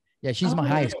yeah. Yeah, she's my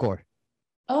highest score.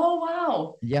 Oh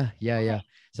wow. Yeah.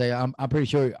 So I'm pretty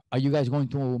sure. Are you guys going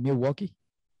to Milwaukee?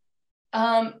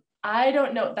 I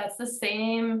don't know. That's the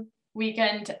same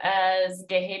weekend as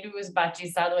Guerreiros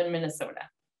Batizado in Minnesota.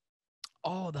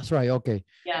 Oh, that's right. Okay.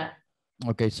 Yeah.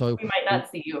 Okay, so we might not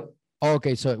see you.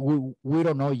 Okay, so we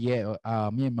don't know yet.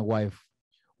 Me and my wife,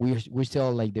 we're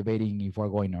still like debating if we're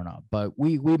going or not, but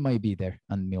we might be there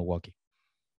in Milwaukee.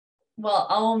 Well,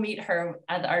 I'll meet her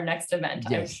at our next event.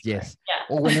 Yes. Yeah.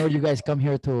 Or whenever you guys come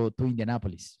here to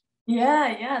Indianapolis.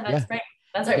 Yeah, that's right.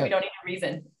 That's right. Yeah. We don't need a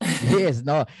reason. Yes,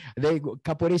 no.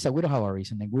 Capoeira, we don't have a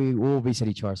reason. Like we will visit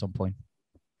each other at some point.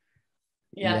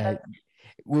 Yeah.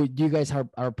 You guys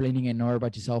are planning another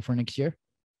Batizado for next year?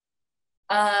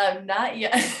 Not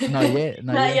yet. Not yet.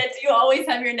 Not yet. Do you always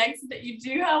have your next? You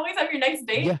do always have your next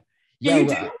date?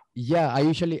 Yeah.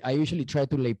 I usually try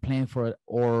to like plan for it,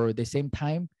 or the same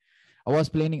time. I was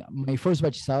planning. My first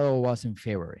Batizado was in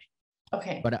February.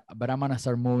 Okay. But I'm gonna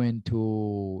start moving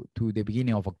to the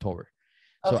beginning of October.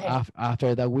 So okay.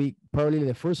 After that week, probably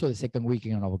the first or the second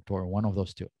weekend of October, one of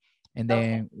those two. And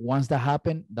then once that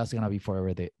happens, that's gonna be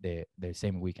forever the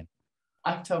same weekend.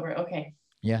 October. Okay.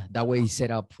 Yeah, that way he's set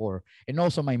up for, and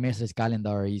also my message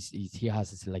calendar is he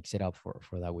has it like set up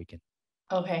for that weekend.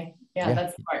 Okay. Yeah,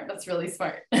 that's smart. That's really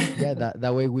smart. Yeah,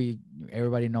 that way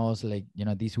everybody knows, like,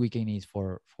 this weekend is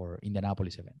for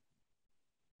Indianapolis event.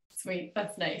 Sweet.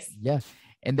 That's nice. Yeah.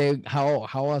 And then how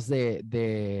was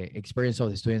the experience of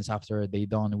the students after they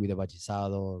done with the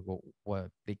Batizado,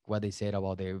 what they said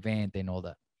about the event and all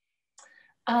that?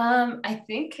 I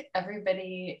think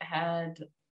everybody had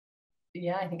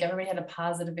a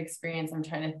positive experience. I'm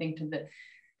trying to think to the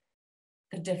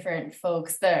different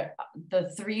folks. The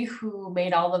 3 who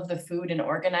made all of the food and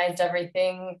organized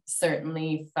everything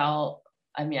certainly felt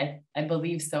I mean, I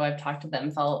believe so. I've talked to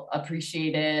them, felt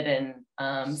appreciated,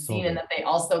 and seen, and that they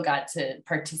also got to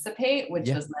participate, which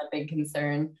was my big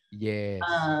concern. Yes.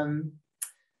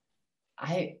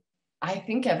 I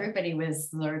think everybody was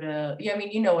sort of, I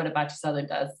mean, you know what a Batizado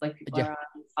does, like people are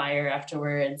on fire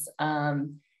afterwards.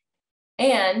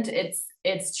 And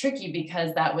it's tricky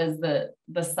because that was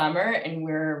the summer and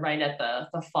we're right at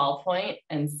the fall point.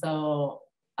 And so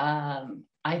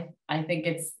I think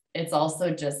it's also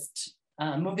just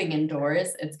moving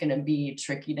indoors. It's going to be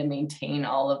tricky to maintain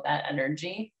all of that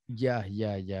energy. Yeah.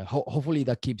 Hopefully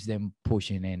that keeps them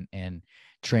pushing and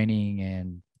training,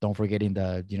 and don't forgetting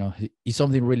that, it's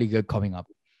something really good coming up.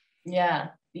 Yeah.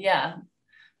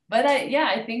 But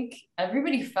I think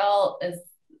everybody felt as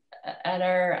at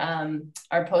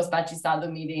our post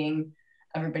Batizado meeting,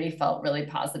 everybody felt really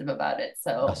positive about it.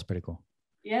 So that's pretty cool.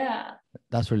 Yeah.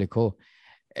 That's really cool.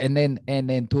 And then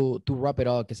to wrap it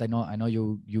up, because I know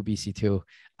you busy too.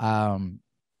 What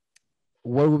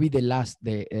would be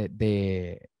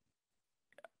the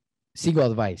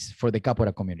single advice for the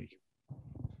Capoeira community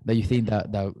that you think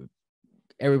that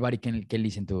everybody can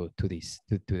listen to this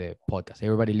to the podcast?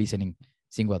 Everybody listening,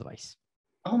 single advice.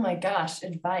 Oh my gosh,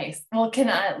 advice. Well,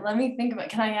 let me think about,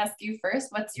 can I ask you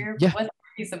first? What's your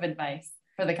piece of advice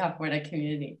for the Capoeira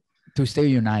community? To stay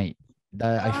united.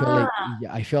 That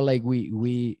I feel like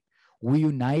we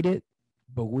united,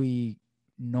 but we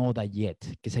know that yet,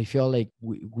 because I feel like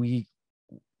we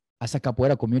as a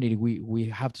Capoeira community, we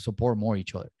have to support more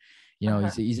each other.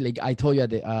 It's like I told you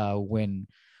that when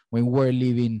we were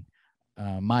leaving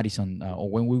Madison, or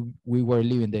when we were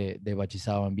leaving the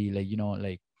Batizado, and be like,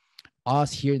 like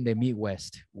us here in the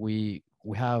Midwest, we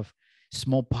have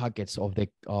small pockets of the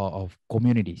of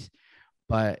communities,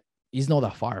 but it's not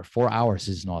that far. 4 hours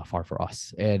is not far for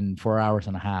us, and 4 hours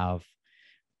and a half.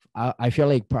 I feel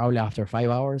like probably after 5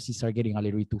 hours, it started getting a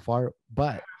little bit too far,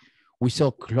 but we're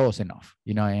still close enough,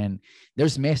 and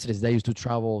there's mestres that used to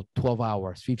travel 12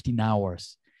 hours, 15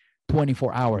 hours,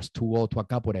 24 hours to go to a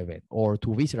Capoeira event or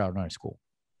to visit another school.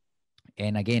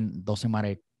 And again, doesn't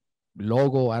matter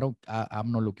logo.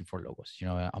 I'm not looking for logos.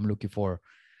 I'm looking for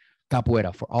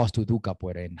Capoeira, for us to do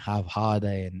Capoeira and have hard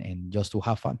and just to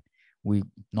have fun. We,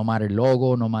 no matter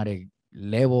logo, no matter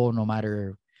level, no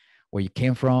matter where you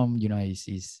came from,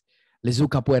 it's let's do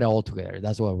Capoeira all together.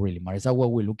 That's what really matters. That's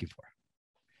what we're looking for.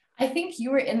 I think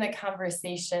you were in the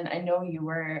conversation. I know you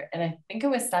were, and I think it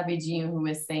was Sabiji who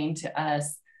was saying to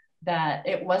us that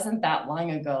it wasn't that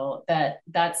long ago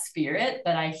that spirit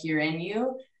that I hear in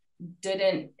you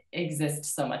didn't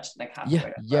exist so much in the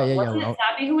Capoeira. Yeah. Wasn't it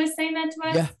Sabi who was saying that to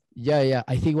us? Yeah.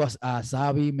 I think it was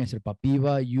Sabi, Mr.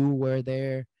 Papiva, you were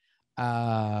there.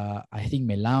 I think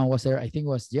Milan was there. I think it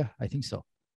was, I think so.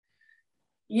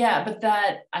 Yeah, but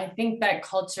I think that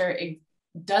culture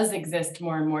does exist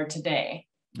more and more today,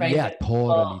 right? Yeah,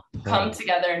 totally. Come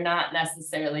together, not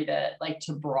necessarily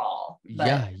to brawl.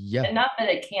 But, yeah. And not that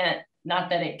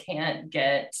it can't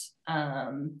get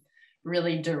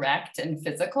really direct and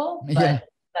physical, but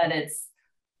that it's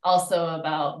also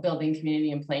about building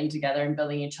community and playing together and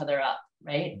building each other up,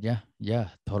 right? Yeah,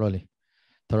 totally.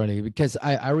 Because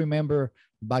I remember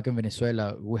back in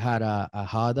Venezuela, we had a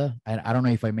Hada, and I don't know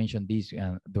if I mentioned this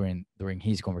during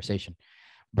his conversation,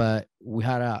 but we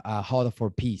had a Hada for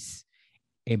peace,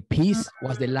 and peace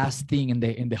was the last thing in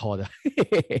the Hada.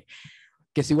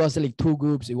 Because it was like two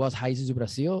groups. It was Raíces do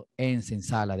Brasil and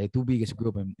Sensala, the two biggest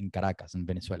groups in Caracas, in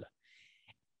Venezuela.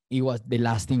 It was the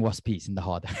last thing was peace in the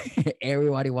Hada.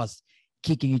 Everybody was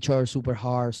kicking each other super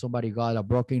hard. Somebody got a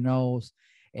broken nose.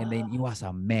 And then it was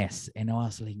a mess. And I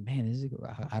was like, man,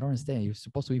 I don't understand. You're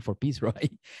supposed to be for peace,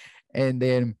 right? And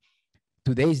then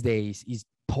today's days is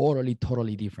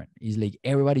totally different. It's like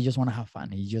everybody just want to have fun.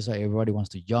 It's just like everybody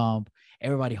wants to jump.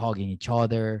 Everybody hugging each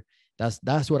other.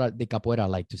 That's what the Capoeira I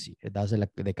like to see. That's like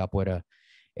the Capoeira.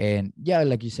 And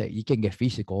like you said, you can get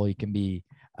physical. It can be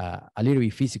a little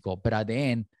bit physical. But at the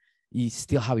end, it's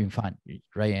still having fun,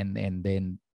 right? And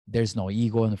then there's no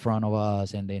ego in front of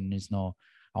us. And then there's no,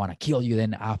 I want to kill you.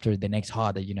 Then after the next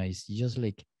hard, it's just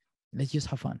like, let's just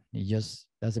have fun. That's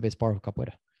the best part of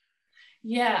Capoeira.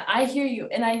 Yeah, I hear you.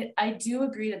 And I do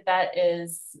agree that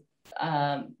is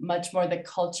much more the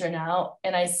culture now.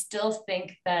 And I still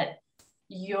think that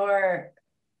your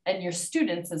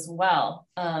students as well,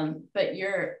 but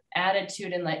your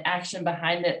attitude and action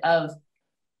behind it of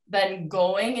then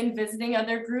going and visiting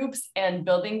other groups and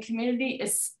building community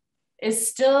is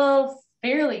still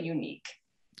fairly unique.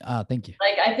 Thank you.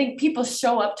 I think people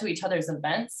show up to each other's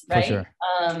events, right? For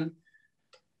sure.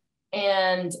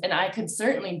 And I could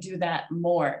certainly do that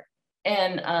more.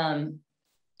 And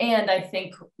I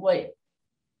think what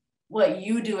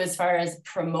you do as far as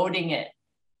promoting it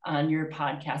on your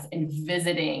podcast and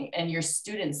visiting, and your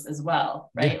students as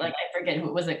well, right? Like I forget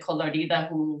who was it, Colorida,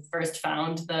 who first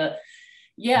found the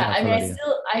I mean,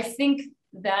 I think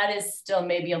that is still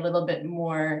maybe a little bit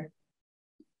more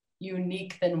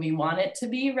unique than we want it to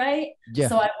be, right?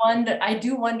 So I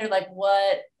do wonder like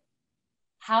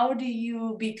how do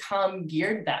you become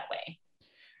geared that way?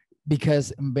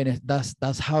 Because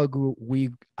that's how I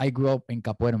grew up in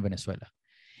Capoeira in Venezuela.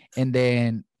 And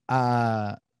then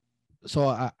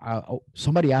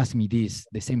somebody asked me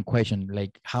the same question,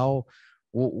 like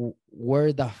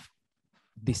where the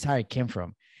desire came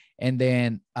from. And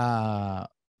then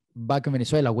back in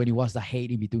Venezuela, when it was the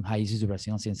hate in between Raíces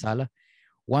Brasil and Sensala,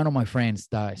 one of my friends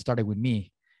that started with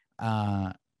me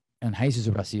in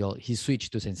Raíces Brasil, he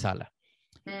switched to Sensala.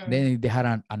 Then they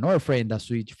had another friend that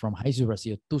switched from Raíces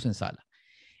Brasil to Sensala.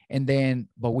 And then,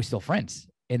 but we're still friends.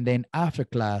 And then after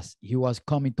class, he was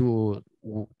coming to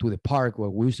the park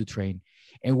where we used to train,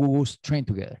 and we would train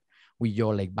together. We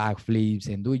do like backflips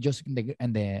and do it just on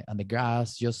the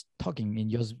grass, just talking and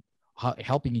just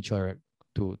helping each other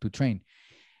to train.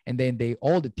 And then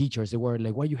all the teachers, they were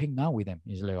like, "Why are you hanging out with them?"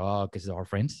 He's like, "Oh, because they're our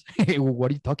friends."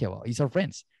 What are you talking about? He's our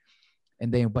friends.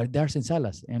 And then, but they're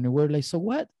Sensalas, and we're like, "So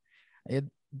what?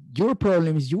 Your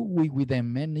problem is you with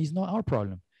them, man. It's not our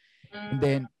problem."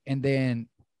 And then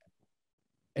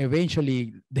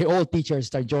eventually the old teachers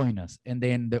start joining us, and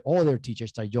then the other teachers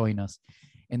start joining us.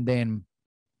 And then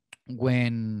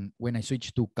when I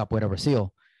switched to Capoeira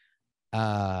Brazil,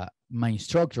 my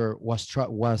instructor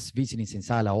was visiting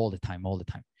Sensala all the time.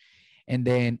 And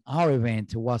then our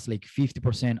event was like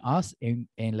 50% us and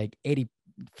like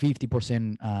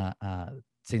 50%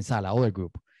 Sensala, other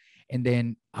group. And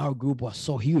then our group was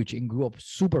so huge and grew up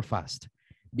super fast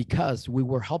because we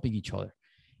were helping each other.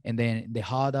 And then the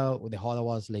Hada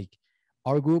was like,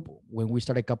 our group, when we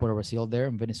started Capoeira Brazil there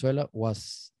in Venezuela,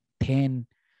 was 10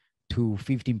 to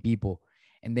 15 people.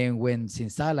 And then when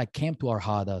Sensala came to our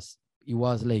Hadas, it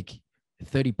was like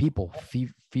 30 people,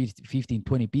 15,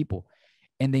 20 people.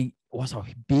 And then it was a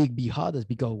big Hadas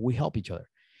because we help each other.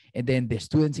 And then the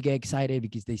students get excited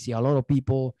because they see a lot of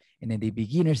people, and then the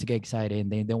beginners get excited, and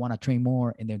then they want to train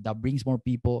more, and then that brings more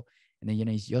people. And then,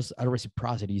 it's just a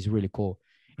reciprocity. Is really cool.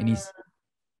 And it's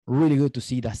really good to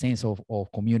see that sense of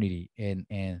community.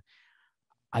 And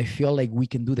I feel like we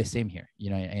can do the same here,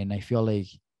 and I feel like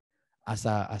as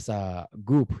a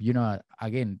group,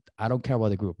 again, I don't care about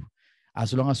the group.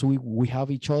 As long as we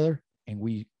have each other and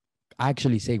we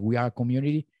actually say we are a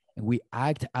community and we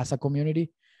act as a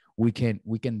community, we can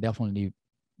definitely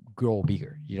grow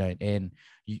bigger, and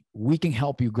we can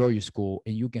help you grow your school,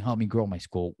 and you can help me grow my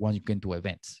school once you can do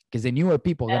events, because the newer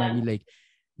people are gonna be like,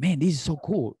 man, this is so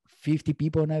cool. 50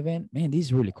 people in an event, man, this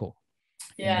is really cool.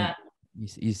 Yeah.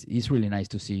 It's really nice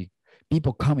to see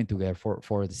people coming together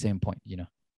for the same point,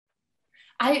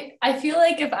 I feel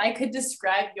like if I could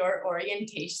describe your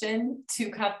orientation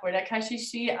to Capoeira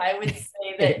Kashishi, I would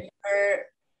say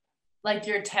that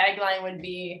your tagline would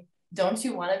be, don't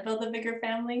you want to build a bigger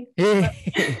family?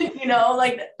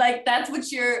 Like that's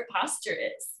what your posture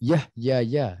is.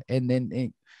 Yeah. And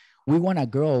then we want to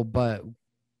grow, but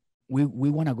we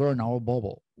want to grow in our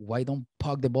bubble. Why don't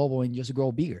pop the bubble and just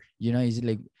grow bigger? It's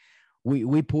like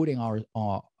we putting our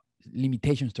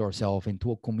limitations to ourselves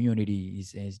into a community.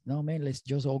 Is no, man, let's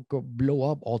just all blow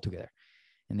up all together.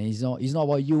 And it's not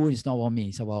about you, it's not about me,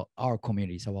 it's about our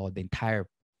community, it's about the entire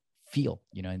field.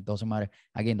 It doesn't matter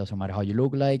how you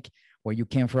look like, where you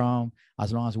came from,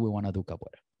 as long as we want to do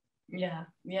capoeira.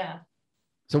 Yeah.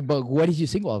 So, but what is your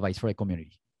single advice for the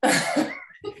community?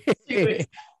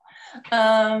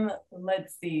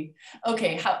 Let's see.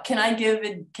 Okay, how can I give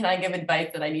advice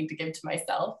that I need to give to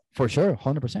myself? For sure,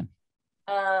 100%.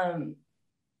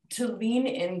 To lean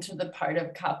into the part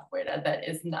of capoeira that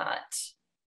is not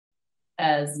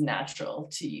as natural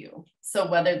to you. So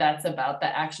whether that's about the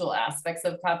actual aspects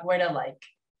of capoeira, like,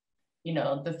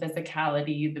 the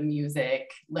physicality, the music,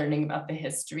 learning about the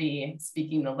history,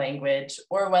 speaking the language,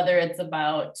 or whether it's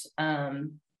about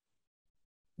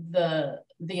the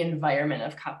environment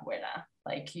of capoeira,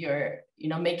 like you're,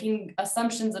 making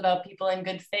assumptions about people in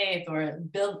good faith, or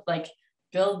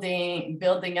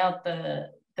building out the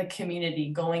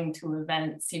community, going to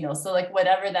events, so like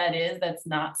whatever that is, that's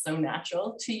not so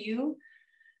natural to you,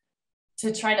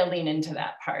 to try to lean into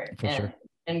that part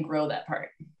and grow that part.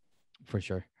 For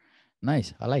sure.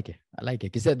 Nice. I like it.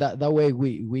 Because that way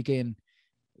we can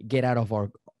get out of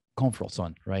our comfort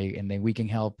zone, right? And then we can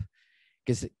help,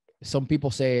 because some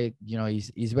people say,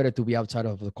 it's better to be outside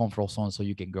of the comfort zone so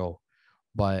you can grow.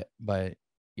 But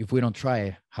if we don't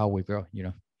try, how we grow,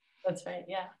 That's right.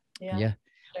 Yeah. Sure.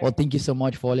 Well, thank you so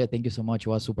much, Folha. Thank you so much. It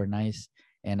was super nice.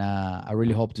 And I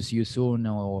really hope to see you soon,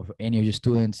 or any of your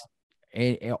students.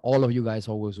 All of you guys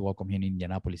always welcome here in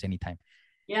Indianapolis anytime.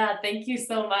 Yeah, thank you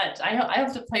so much. I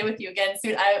hope to play with you again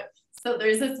soon. So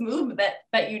there's this move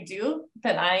that you do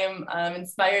that I am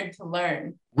inspired to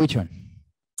learn. Which one?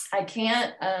 I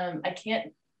can't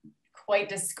quite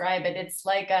describe it. It's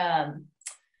like a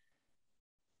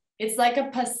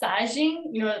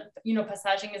passaging. You know,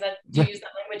 passaging, is that, do you use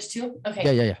that language too?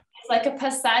 Okay. Yeah. It's like a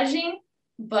passaging,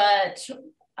 but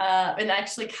and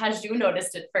actually Kaju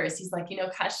noticed it first. He's like,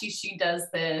 Kashishi does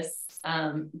this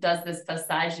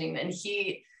passaging, and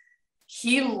he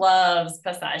loves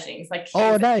passagings. Like,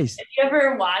 nice. If you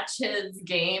ever watch his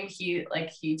game,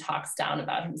 he talks down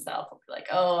about himself. He'll be like,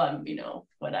 oh, I'm,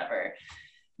 whatever,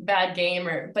 bad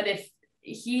gamer. But if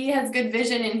he has good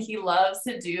vision, and he loves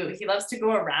to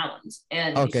go around,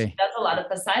 and he does a lot of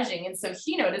passaging. And so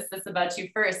he noticed this about you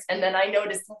first. And then I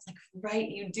noticed, I was like, right,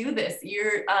 you do this.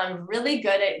 You're really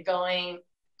good at going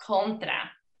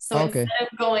contra. So instead of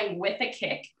going with a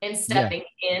kick and stepping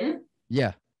in,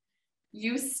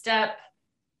 you step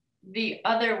the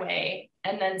other way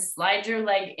and then slide your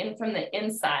leg in from the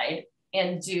inside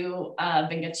and do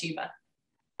Vingachiva.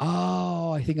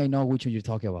 Oh, I think I know which one you're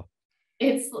talking about.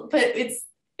 It's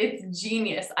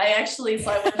genius. I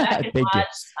went back and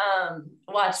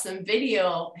watched some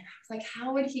video, and I was like,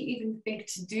 how would he even think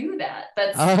to do that?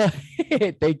 That's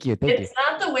thank you. It's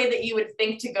not the way that you would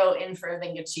think to go in for a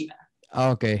Vingachiva.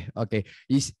 Okay.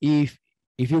 If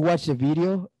you watch the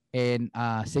video and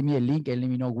send me a link and let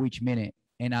me know which minute,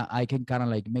 and I can kind of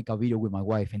like make a video with my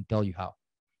wife and tell you how.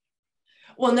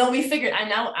 Well, no, we figured. I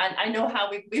know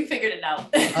how we figured it out.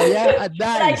 Oh yeah,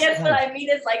 nice. I guess what I mean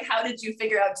is, like, how did you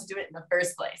figure out to do it in the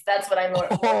first place? That's what I'm.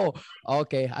 Oh,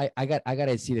 okay. I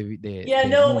gotta see the. Yeah,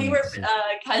 no, we were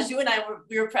Kaju and I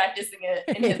were practicing it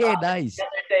in his office nice. The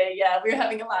other day. Yeah, we were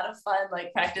having a lot of fun,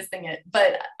 like, practicing it.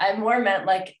 But I more meant,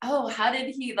 like, oh, how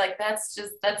did he, like, that's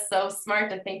so smart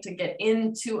to think to get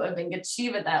into a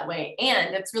Vingachiva that way,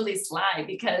 and it's really sly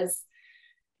because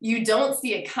you don't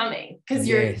see it coming, because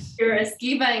you're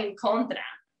esquiva en contra.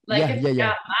 Like, if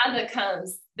Gamada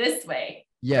comes this way,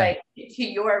 right, to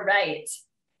your right,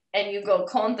 and you go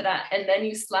contra, and then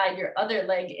you slide your other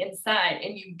leg inside,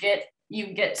 and you get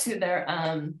to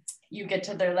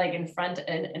their leg in front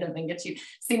in a Vingachiva.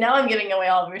 See, now I'm giving away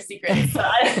all of your secrets. So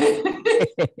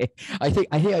I think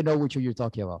I know which one you're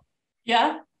talking about.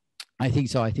 Yeah. I think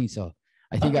so. I think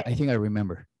I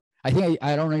remember. I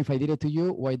don't know if I did it to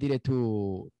you or I did it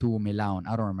to Milan.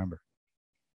 I don't remember.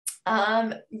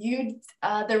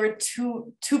 There were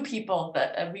two people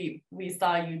that we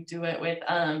saw you do it with.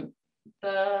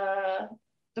 The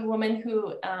woman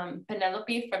who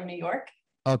Penelope from New York.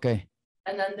 Okay.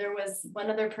 And then there was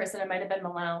one other person. It might have been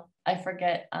Milan. I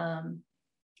forget.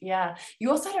 Yeah.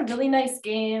 You also had a really nice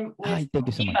game with thank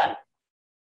you so much.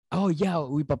 Oh yeah,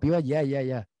 with Papiba.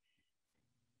 Yeah.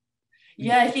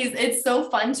 Yeah, it's so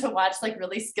fun to watch, like,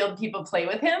 really skilled people play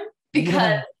with him,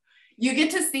 because you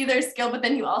get to see their skill, but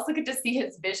then you also get to see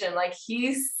his vision. Like,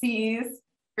 he sees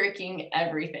freaking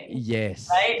everything. Yes.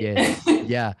 Right? Yes.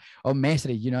 Yeah. Oh,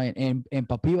 Mestre, and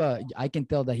Papiba, I can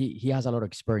tell that he has a lot of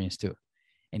experience too.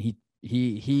 And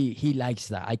he likes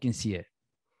that. I can see it.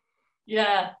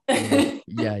 Yeah.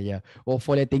 Yeah. Well,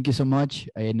 Folha, thank you so much.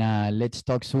 And let's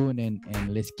talk soon and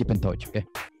let's keep in touch, okay?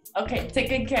 Okay, take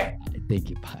good care. Thank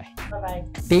you. Bye. Bye-bye.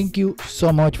 Thank you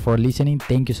so much for listening.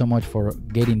 Thank you so much for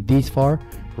getting this far.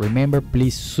 Remember,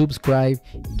 please subscribe.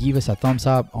 Give us a thumbs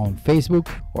up on Facebook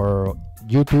or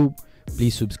YouTube.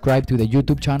 Please subscribe to the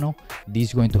YouTube channel. This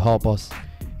is going to help us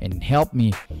and help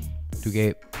me to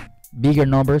get bigger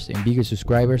numbers and bigger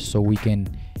subscribers so we can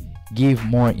give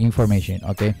more information,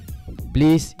 okay?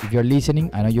 Please, if you're listening,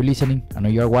 I know you're listening, I know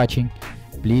you're watching,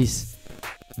 please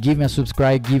give me a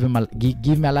subscribe, give me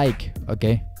a like,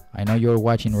 okay? I know you're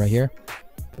watching right here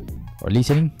or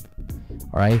listening.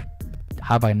 All right,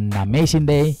 have an amazing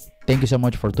day. Thank you so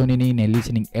much for tuning in and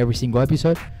listening every single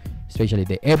episode, especially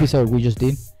the episode we just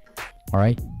did. All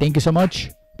right, thank you so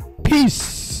much.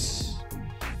 Peace.